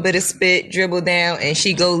and a little bit of spit dribble down and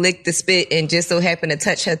she go lick the spit and just so happen to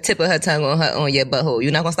touch her tip of her tongue on your butthole.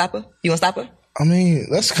 You not gonna stop her? You gonna stop her? I mean,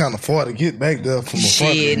 that's kind of far to get back there from a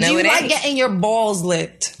Shit, no, You it like ain't. getting your balls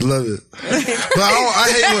licked. Love it. But I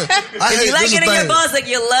hate when You like getting your balls like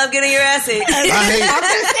you love getting your ass ate. I hate. I'm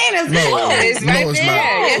just saying it's No, balls. It's right no, it's there. not.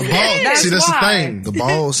 Yes, The it ball, is. see, that's why. the thing. The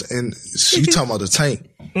balls and she talking about the tank.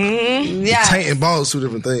 Yeah. Tank and balls, two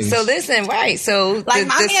different things. So listen, right? So Like,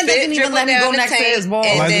 my man spit doesn't even dribble let me down go the next to tank, his balls.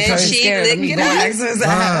 and Like the then tank. she Scared of lick me it going up. next to his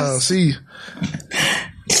ass. See,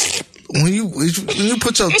 when you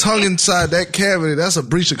put your tongue inside that cavity, that's a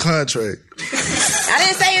breach of contract. I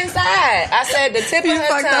didn't say inside. I said the tip of her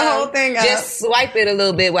fucked the tongue. whole thing up. Just swipe it a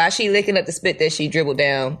little bit while she licking up the spit that she dribbled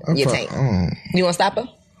down your tank. You want to stop her?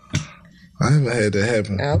 I haven't had that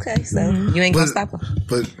happen. Okay, so you ain't gonna stop her.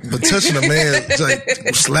 But touching a man,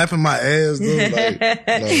 like slapping my ass, though, like, no. I don't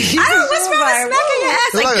know what's wrong with smacking your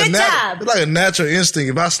ass. Like, good job. It's like a natural instinct.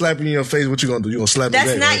 If I slap you in your face, what you gonna do? You gonna slap me back?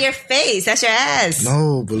 That's not right? your face. That's your ass.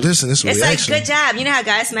 No, but listen, it's a reaction. It's like, good job. You know how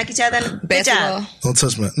guys smack each other? Good job. Don't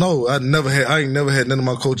touch me. No, I ain't never had none of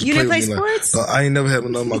my coaches play with me. You didn't play sports? No, I ain't never had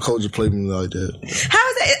none of my coaches play with me like that. How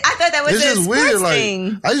is that? I thought that was it's a just sports weird.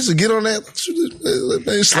 thing. Like, I used to get on that.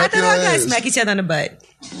 They slap your ass. I thought guys smack each other on the butt.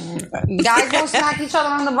 Guys don't smack each other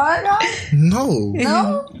on the butt, guys? No.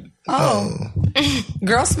 No? Oh.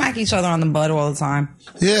 Girls smack each other on the butt all the time.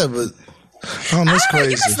 Yeah, but that's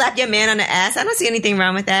crazy. You can slap your man on the ass. I don't see anything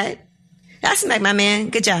wrong with that. I smack my man.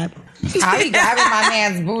 Good job. I be grabbing my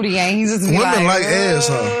man's booty and he's just women like ass,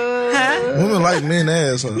 huh? Women like men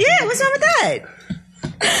ass, huh? Yeah, what's wrong with that?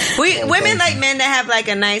 Women like men that have like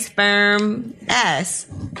a nice firm ass.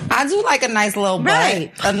 I do like a nice little butt.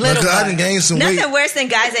 Right. A little butt. I done gained some weight. Nothing worse than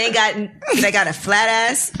guys that got a flat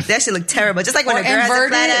ass. That shit look terrible. Just like when a girl has a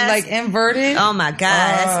flat ass. Like inverted. Oh my God,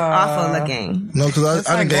 that's awful looking. No, because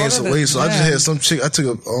I done gained some weight. So I just had some chick. I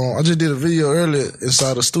just did a video earlier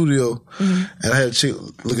inside the studio, and I had a chick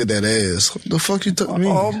look at that ass. What the fuck you took me?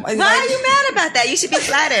 Why are you mad about that? You should be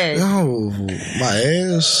flattered. No, my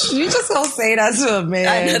ass. You just gonna say that to a man.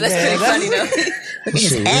 I know, that's pretty funny though. Look at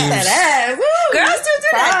his ass. That ass. Woo, girls do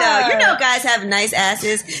that though. You know guys have nice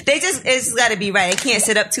asses. It's gotta be right. It can't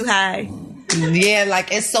sit up too high. Yeah,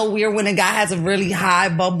 like it's so weird when a guy has a really high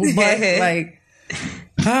bubble butt. Like,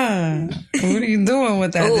 what are you doing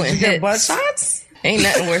with that? Ooh, Did you get butt shots? Ain't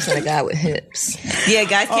nothing worse than a guy with hips. Yeah,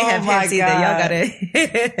 guys can't have hips either. Y'all gotta.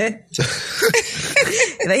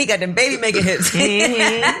 Like he got them baby making hips.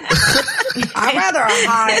 I'd rather a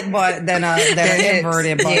high butt than an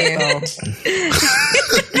inverted butt, though.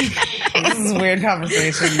 This is a weird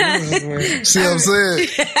conversation. This is weird. See what I'm saying?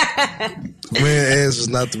 Man, ass is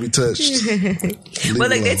not to be touched. Well,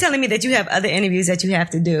 look, they're telling me that you have other interviews that you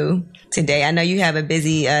have to do today. I know you have a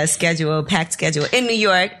busy packed schedule in New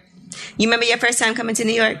York. You remember your first time coming to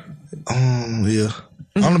New York? Yeah.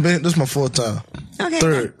 This is my fourth time. Okay.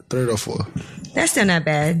 Third or fourth. That's still not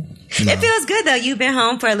bad. No. It feels good though. You've been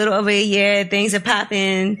home for a little over a year. Things are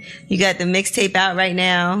popping. You got the mixtape out right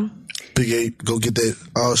now. Big 8, go get that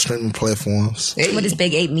all streaming platforms. What does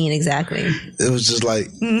Big 8 mean exactly? It was just like,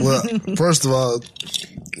 well, first of all,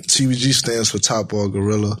 TBG stands for Top Ball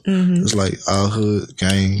Gorilla. Mm-hmm. It's like our hood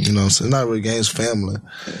gang, you know what I'm saying? Not really gang's family.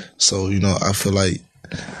 So, I feel like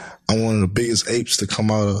I'm one of the biggest apes to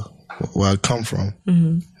come out of where I come from. Mm-hmm.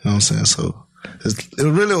 You know what I'm saying? So it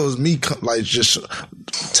really was me, like, just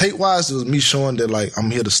tape-wise, it was me showing that, like,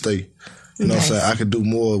 I'm here to stay. You know what I'm saying? I could do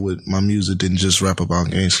more with my music than just rap about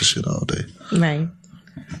gangster shit all day. Right.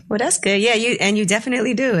 Well, that's good. Yeah, you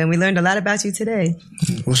definitely do. And we learned a lot about you today.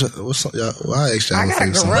 What's y'all? Well, I actually I got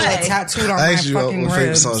a gorilla tattooed on my fucking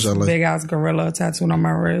ribs. Like. Big ass gorilla tattooed on my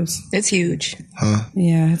ribs. It's huge. Huh?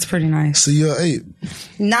 Yeah, it's pretty nice. So you're an ape?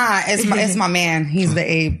 Nah, it's my man. He's the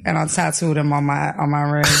ape, and I tattooed him on my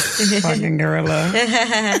ribs. Fucking gorilla.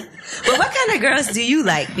 Well, what kind of girls do you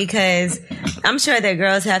like? Because I'm sure that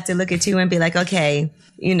girls have to look at you and be like, okay,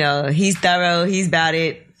 he's thorough, he's about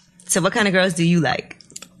it. So what kind of girls do you like?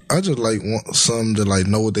 I just want some that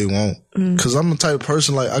know what they want. Cause I'm the type of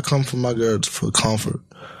person I come from my girl for comfort.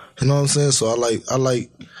 You know what I'm saying? So I like,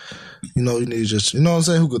 you need just, you know what I'm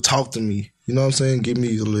saying? Who could talk to me? You know what I'm saying? Give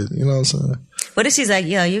me a little, you know what I'm saying? What if she's like,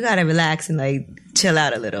 yo, you gotta relax and chill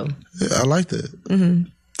out a little? Yeah, I like that. Mm-hmm.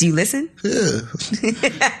 Do you listen? Yeah.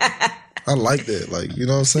 I like that. You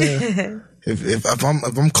know what I'm saying? if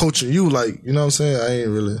I'm coaching you, you know what I'm saying? I ain't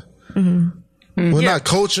really. Mm-hmm. Well, not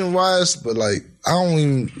coaching wise, but I don't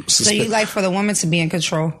even suspect. So you like for the woman to be in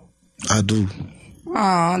control? I do.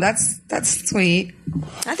 Oh, that's sweet.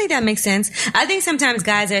 I think that makes sense. I think sometimes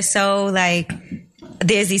guys are so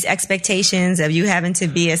there's these expectations of you having to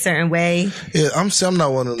be a certain way. Yeah, I'm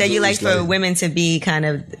not one of them. That you like for women to be kind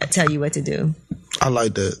of tell you what to do. I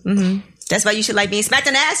like that. Mm-hmm. That's why you should being smacked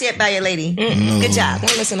in the ass by your lady. Mm-hmm. Good job.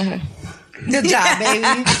 Don't listen to her. Good job, baby.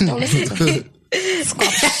 Don't listen to her.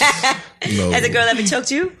 No. Has a girl ever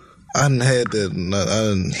choked you? I didn't had that.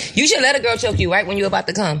 You should let a girl choke you right when you're about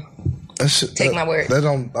to come. Take my word. I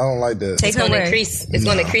don't like that. It's going to increase. It's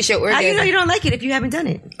going to increase your orgasm. How do you know you don't like it if you haven't done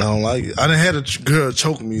it? I don't like it. I done had a girl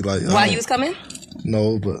choke me while you was coming.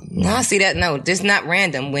 No, but I see that. No, just not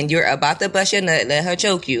random. When you're about to bust your nut, let her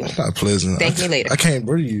choke you. That's not pleasant. Thank me later. I can't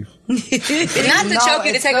breathe. Not to choke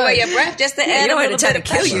you to take away your breath, just to add a little bit of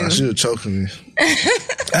pressure. Nah, she was choking me.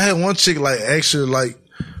 I had one chick actually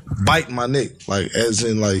bite my neck, as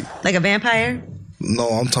in like a vampire. No,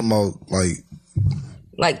 I'm talking about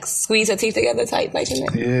like squeeze her teeth together type, like in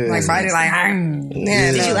there. Yeah. Like bite it like.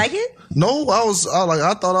 Yeah. Did you like it? No, I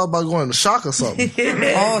thought I was about going to shock or something.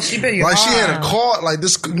 Oh, she bit your Like she arm. had a card, like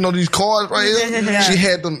this, these cards right here. Yeah. She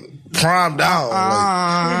had them primed down.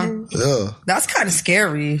 Like, yeah. That's kind of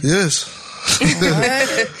scary. Yes.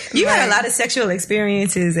 You had a lot of sexual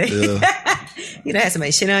experiences. Yeah. You done had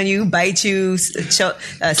somebody shit on you, bite you,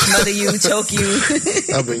 smother you, choke you.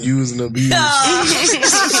 I've been used and abused.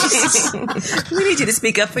 We need you to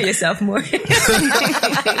speak up for yourself more.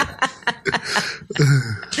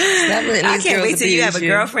 I can't wait till you have a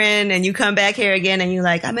girlfriend and you come back here again and you're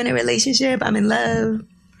like, I'm in a relationship, I'm in love.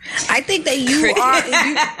 I think that you are.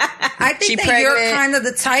 I think that you're kind of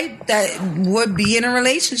the type that would be in a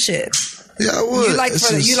relationship. Yeah, I would.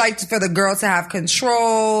 You like for the girl to have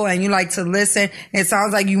control, and you like to listen. It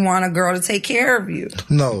sounds like you want a girl to take care of you.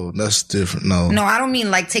 No, that's different. No, I don't mean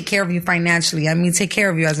like take care of you financially. I mean take care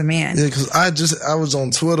of you as a man. Yeah, because I was on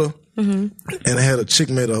Twitter and I had a chick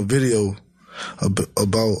made a video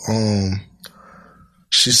about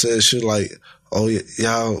she said she like, oh,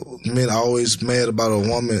 y'all men are always mad about a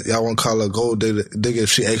woman. Y'all won't call her a gold digger if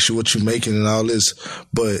she asks you what you making and all this.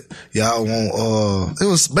 But y'all won't, it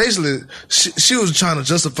was basically, she was trying to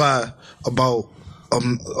justify about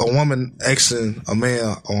a woman asking a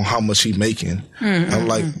man on how much he making. Mm-hmm. I'm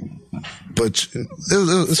like, but it's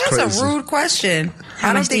crazy. That's a rude question.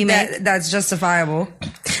 I don't think that's justifiable.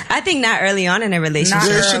 I think not early on in a relationship.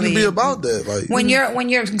 It shouldn't be about that. Like when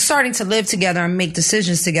you're starting to live together and make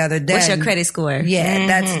decisions together. Then, what's your credit score? Yeah,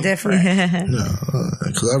 that's different.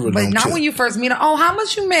 because I really but don't not care. when you first meet her. Oh, how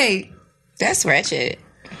much you made? That's wretched.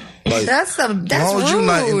 Like, that's rude. You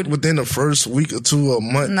not within the first week or two or a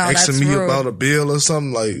month asking me rude. about a bill or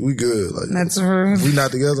something, like we good. Like that's rude. We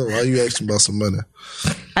not together. Why are you asking about some money?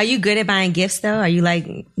 Are you good at buying gifts though? Are you like,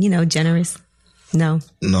 generous? No.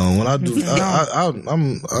 When I do, I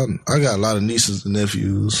got a lot of nieces and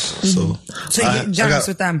nephews, so you get generous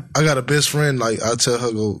with them. I got a best friend. Like I tell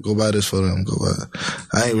her go buy this for them. Go buy.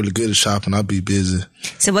 I ain't really good at shopping. I be busy.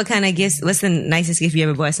 So what kind of gifts? What's the nicest gift you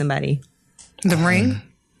ever bought somebody? The ring.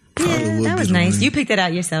 Yeah, that was nice. Ring. You picked it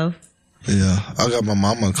out yourself. Yeah, I got my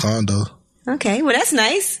mama a condo. Okay, well that's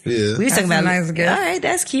nice. Yeah, we was talking about nice gift. All right,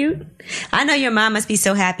 that's cute. I know your mom must be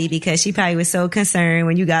so happy because she probably was so concerned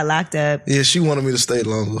when you got locked up. Yeah, she wanted me to stay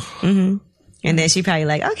longer. Mm-hmm. And then she probably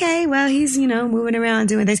like, okay, well he's moving around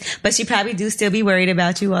doing this, but she probably do still be worried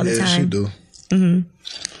about you all the time. Yeah, she do. Mm-hmm.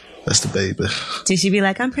 That's the baby. Did she be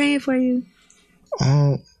like, I'm praying for you?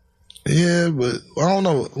 Yeah, but I don't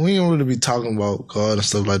know. We don't really be talking about God and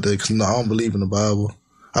stuff like that because I don't believe in the Bible.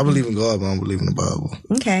 I believe in God, but I don't believe in the Bible.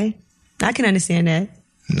 Okay. I can understand that.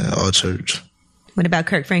 Yeah, our church. What about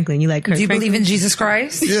Kirk Franklin? You like Kirk Franklin? Do you believe in Jesus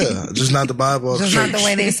Christ? Yeah, just not the Bible or the just church. Not the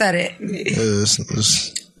way they said it. Yeah,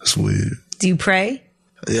 it's weird. Do you pray?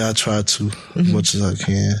 Yeah, I try to as much as I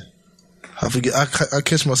can. I forget. I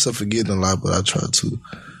catch myself forgetting a lot, but I try to.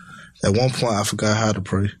 At one point, I forgot how to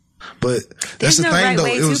pray. But that's the thing, right though.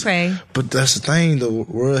 Way to pray. But that's the thing. The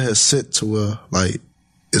world has set to where, like,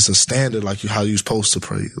 it's a standard, like how you're supposed to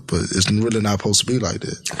pray. But it's really not supposed to be like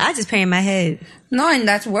that. I just pray in my head. No, and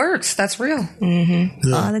that works. That's real. Mm-hmm.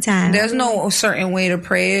 Yeah. All the time. There's no certain way to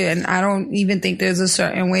pray, and I don't even think there's a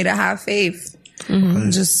certain way to have faith.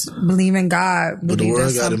 Mm-hmm. Just believe in God. But the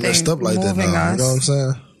world got it messed up like that now. You know what I'm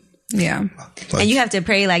saying? Yeah. And you have to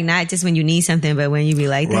pray like not just when you need something, but when you be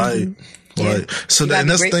like, right. Yeah. Right. So that's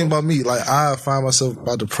the thing about me. Like, I find myself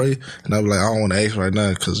about to pray, and I'm like, I don't want to ask right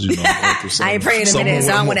now because, I'm going through something. I ain't praying in a minute,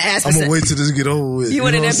 so I don't want to ask for I'm going to wait till this get over with. You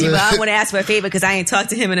one of them people, I want to ask for a favor because I ain't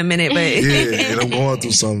talked to him in a minute, but. Yeah, and I'm going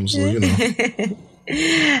through something, so,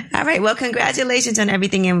 All right. Well, congratulations on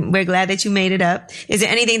everything, and we're glad that you made it up. Is there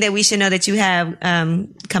anything that we should know that you have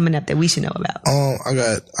coming up that we should know about? I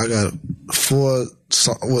got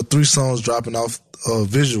 3 songs dropping off.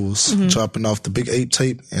 Visuals dropping off the Big 8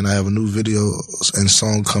 tape, and I have a new video and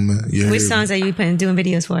song coming. Which songs are you doing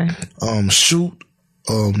videos for? Shoot,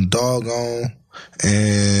 Doggone,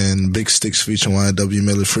 and Big Sticks featuring YW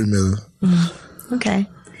Miller, Free Miller. Mm-hmm. Okay.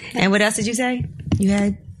 And what else did you say? You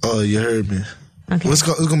had? You heard me. Okay. Well, it's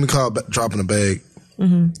gonna be called Dropping a Bag.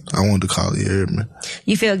 Mm-hmm. I wanted to call it You Heard Me.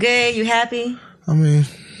 You feel good? You happy? I mean,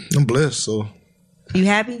 I'm blessed, so. You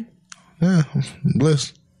happy? Yeah, I'm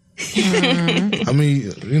blessed. Mm-hmm. I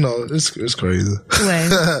mean, it's crazy.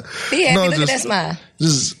 Be happy. Look at that smile.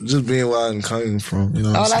 Just being where I'm coming from.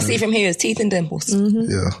 All I see from here is teeth and dimples.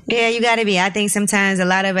 Mm-hmm. Yeah. Yeah, you got to be. I think sometimes a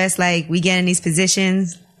lot of us, like, we get in these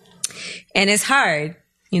positions, and it's hard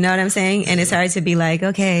You know what I'm saying? And it's hard to be like,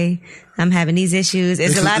 okay, I'm having these issues.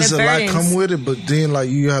 It's a lot of burdens. It's a lot come with it, but then like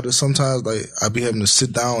you have to sometimes like I be having to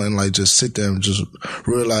sit down and like just sit there and just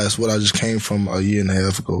realize what I just came from a year and a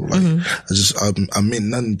half ago. Like I meant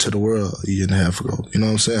nothing to the world a year and a half ago. You know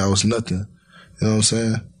what I'm saying? I was nothing. You know what I'm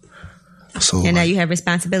saying? So and now you have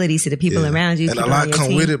responsibilities to the people around you. And a lot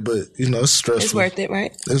come with it, but you know, it's stressful. It's worth it,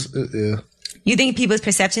 right? Yeah. You think people's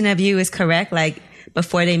perception of you is correct? Like,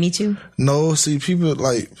 before they meet you? No, see, people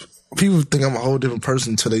think I'm a whole different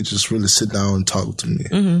person until they just really sit down and talk to me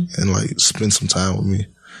and like spend some time with me.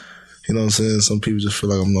 You know what I'm saying? Some people just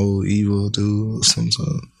feel like I'm no evil dude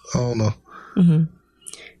sometimes. I don't know.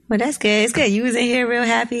 Well, that's good. It's good. You was in here real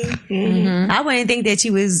happy. I wouldn't think that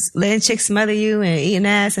you was letting chicks smother you and eating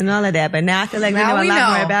ass and all of that, but now I feel like we know a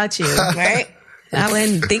lot more about you. Right? I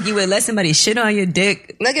wouldn't think you would let somebody shit on your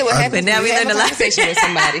dick. Look at what happened. Now we learned a conversation with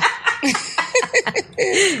somebody.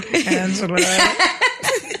 Angela.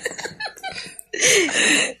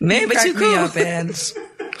 Man, but you cool. Up, Ange.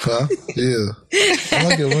 Huh? Yeah. I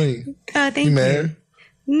like your ring. Oh, thank you. You married?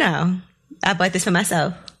 No. I bought this for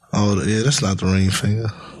myself. Oh, yeah, that's not the ring finger.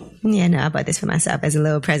 Yeah, no, I bought this for myself as a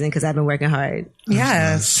little present because I've been working hard.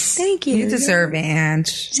 Yes. Thank you. You deserve it, Ange.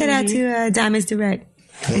 Shout out to Diamonds Direct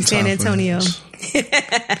in San Antonio.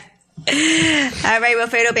 All right,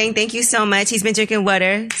 Wilfredo Bang, thank you so much. He's been drinking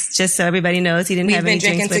water, just so everybody knows he didn't have any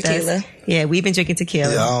drinks with tequila. us. Yeah, we've been drinking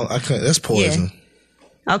tequila. Yeah, I can't. That's poison.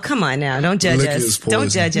 Yeah. Oh, come on now. Don't judge us. Don't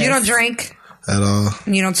judge us. You don't drink? At all.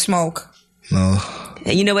 You don't smoke? No.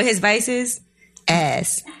 And you know what his vice is?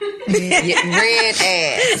 Ass. Red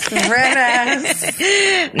ass. Red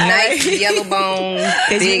ass. Nice yellow bone.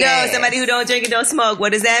 Because you know, ass. somebody who don't drink and don't smoke,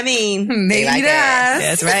 what does that mean? They like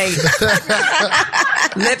ass. That's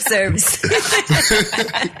right. Lip service.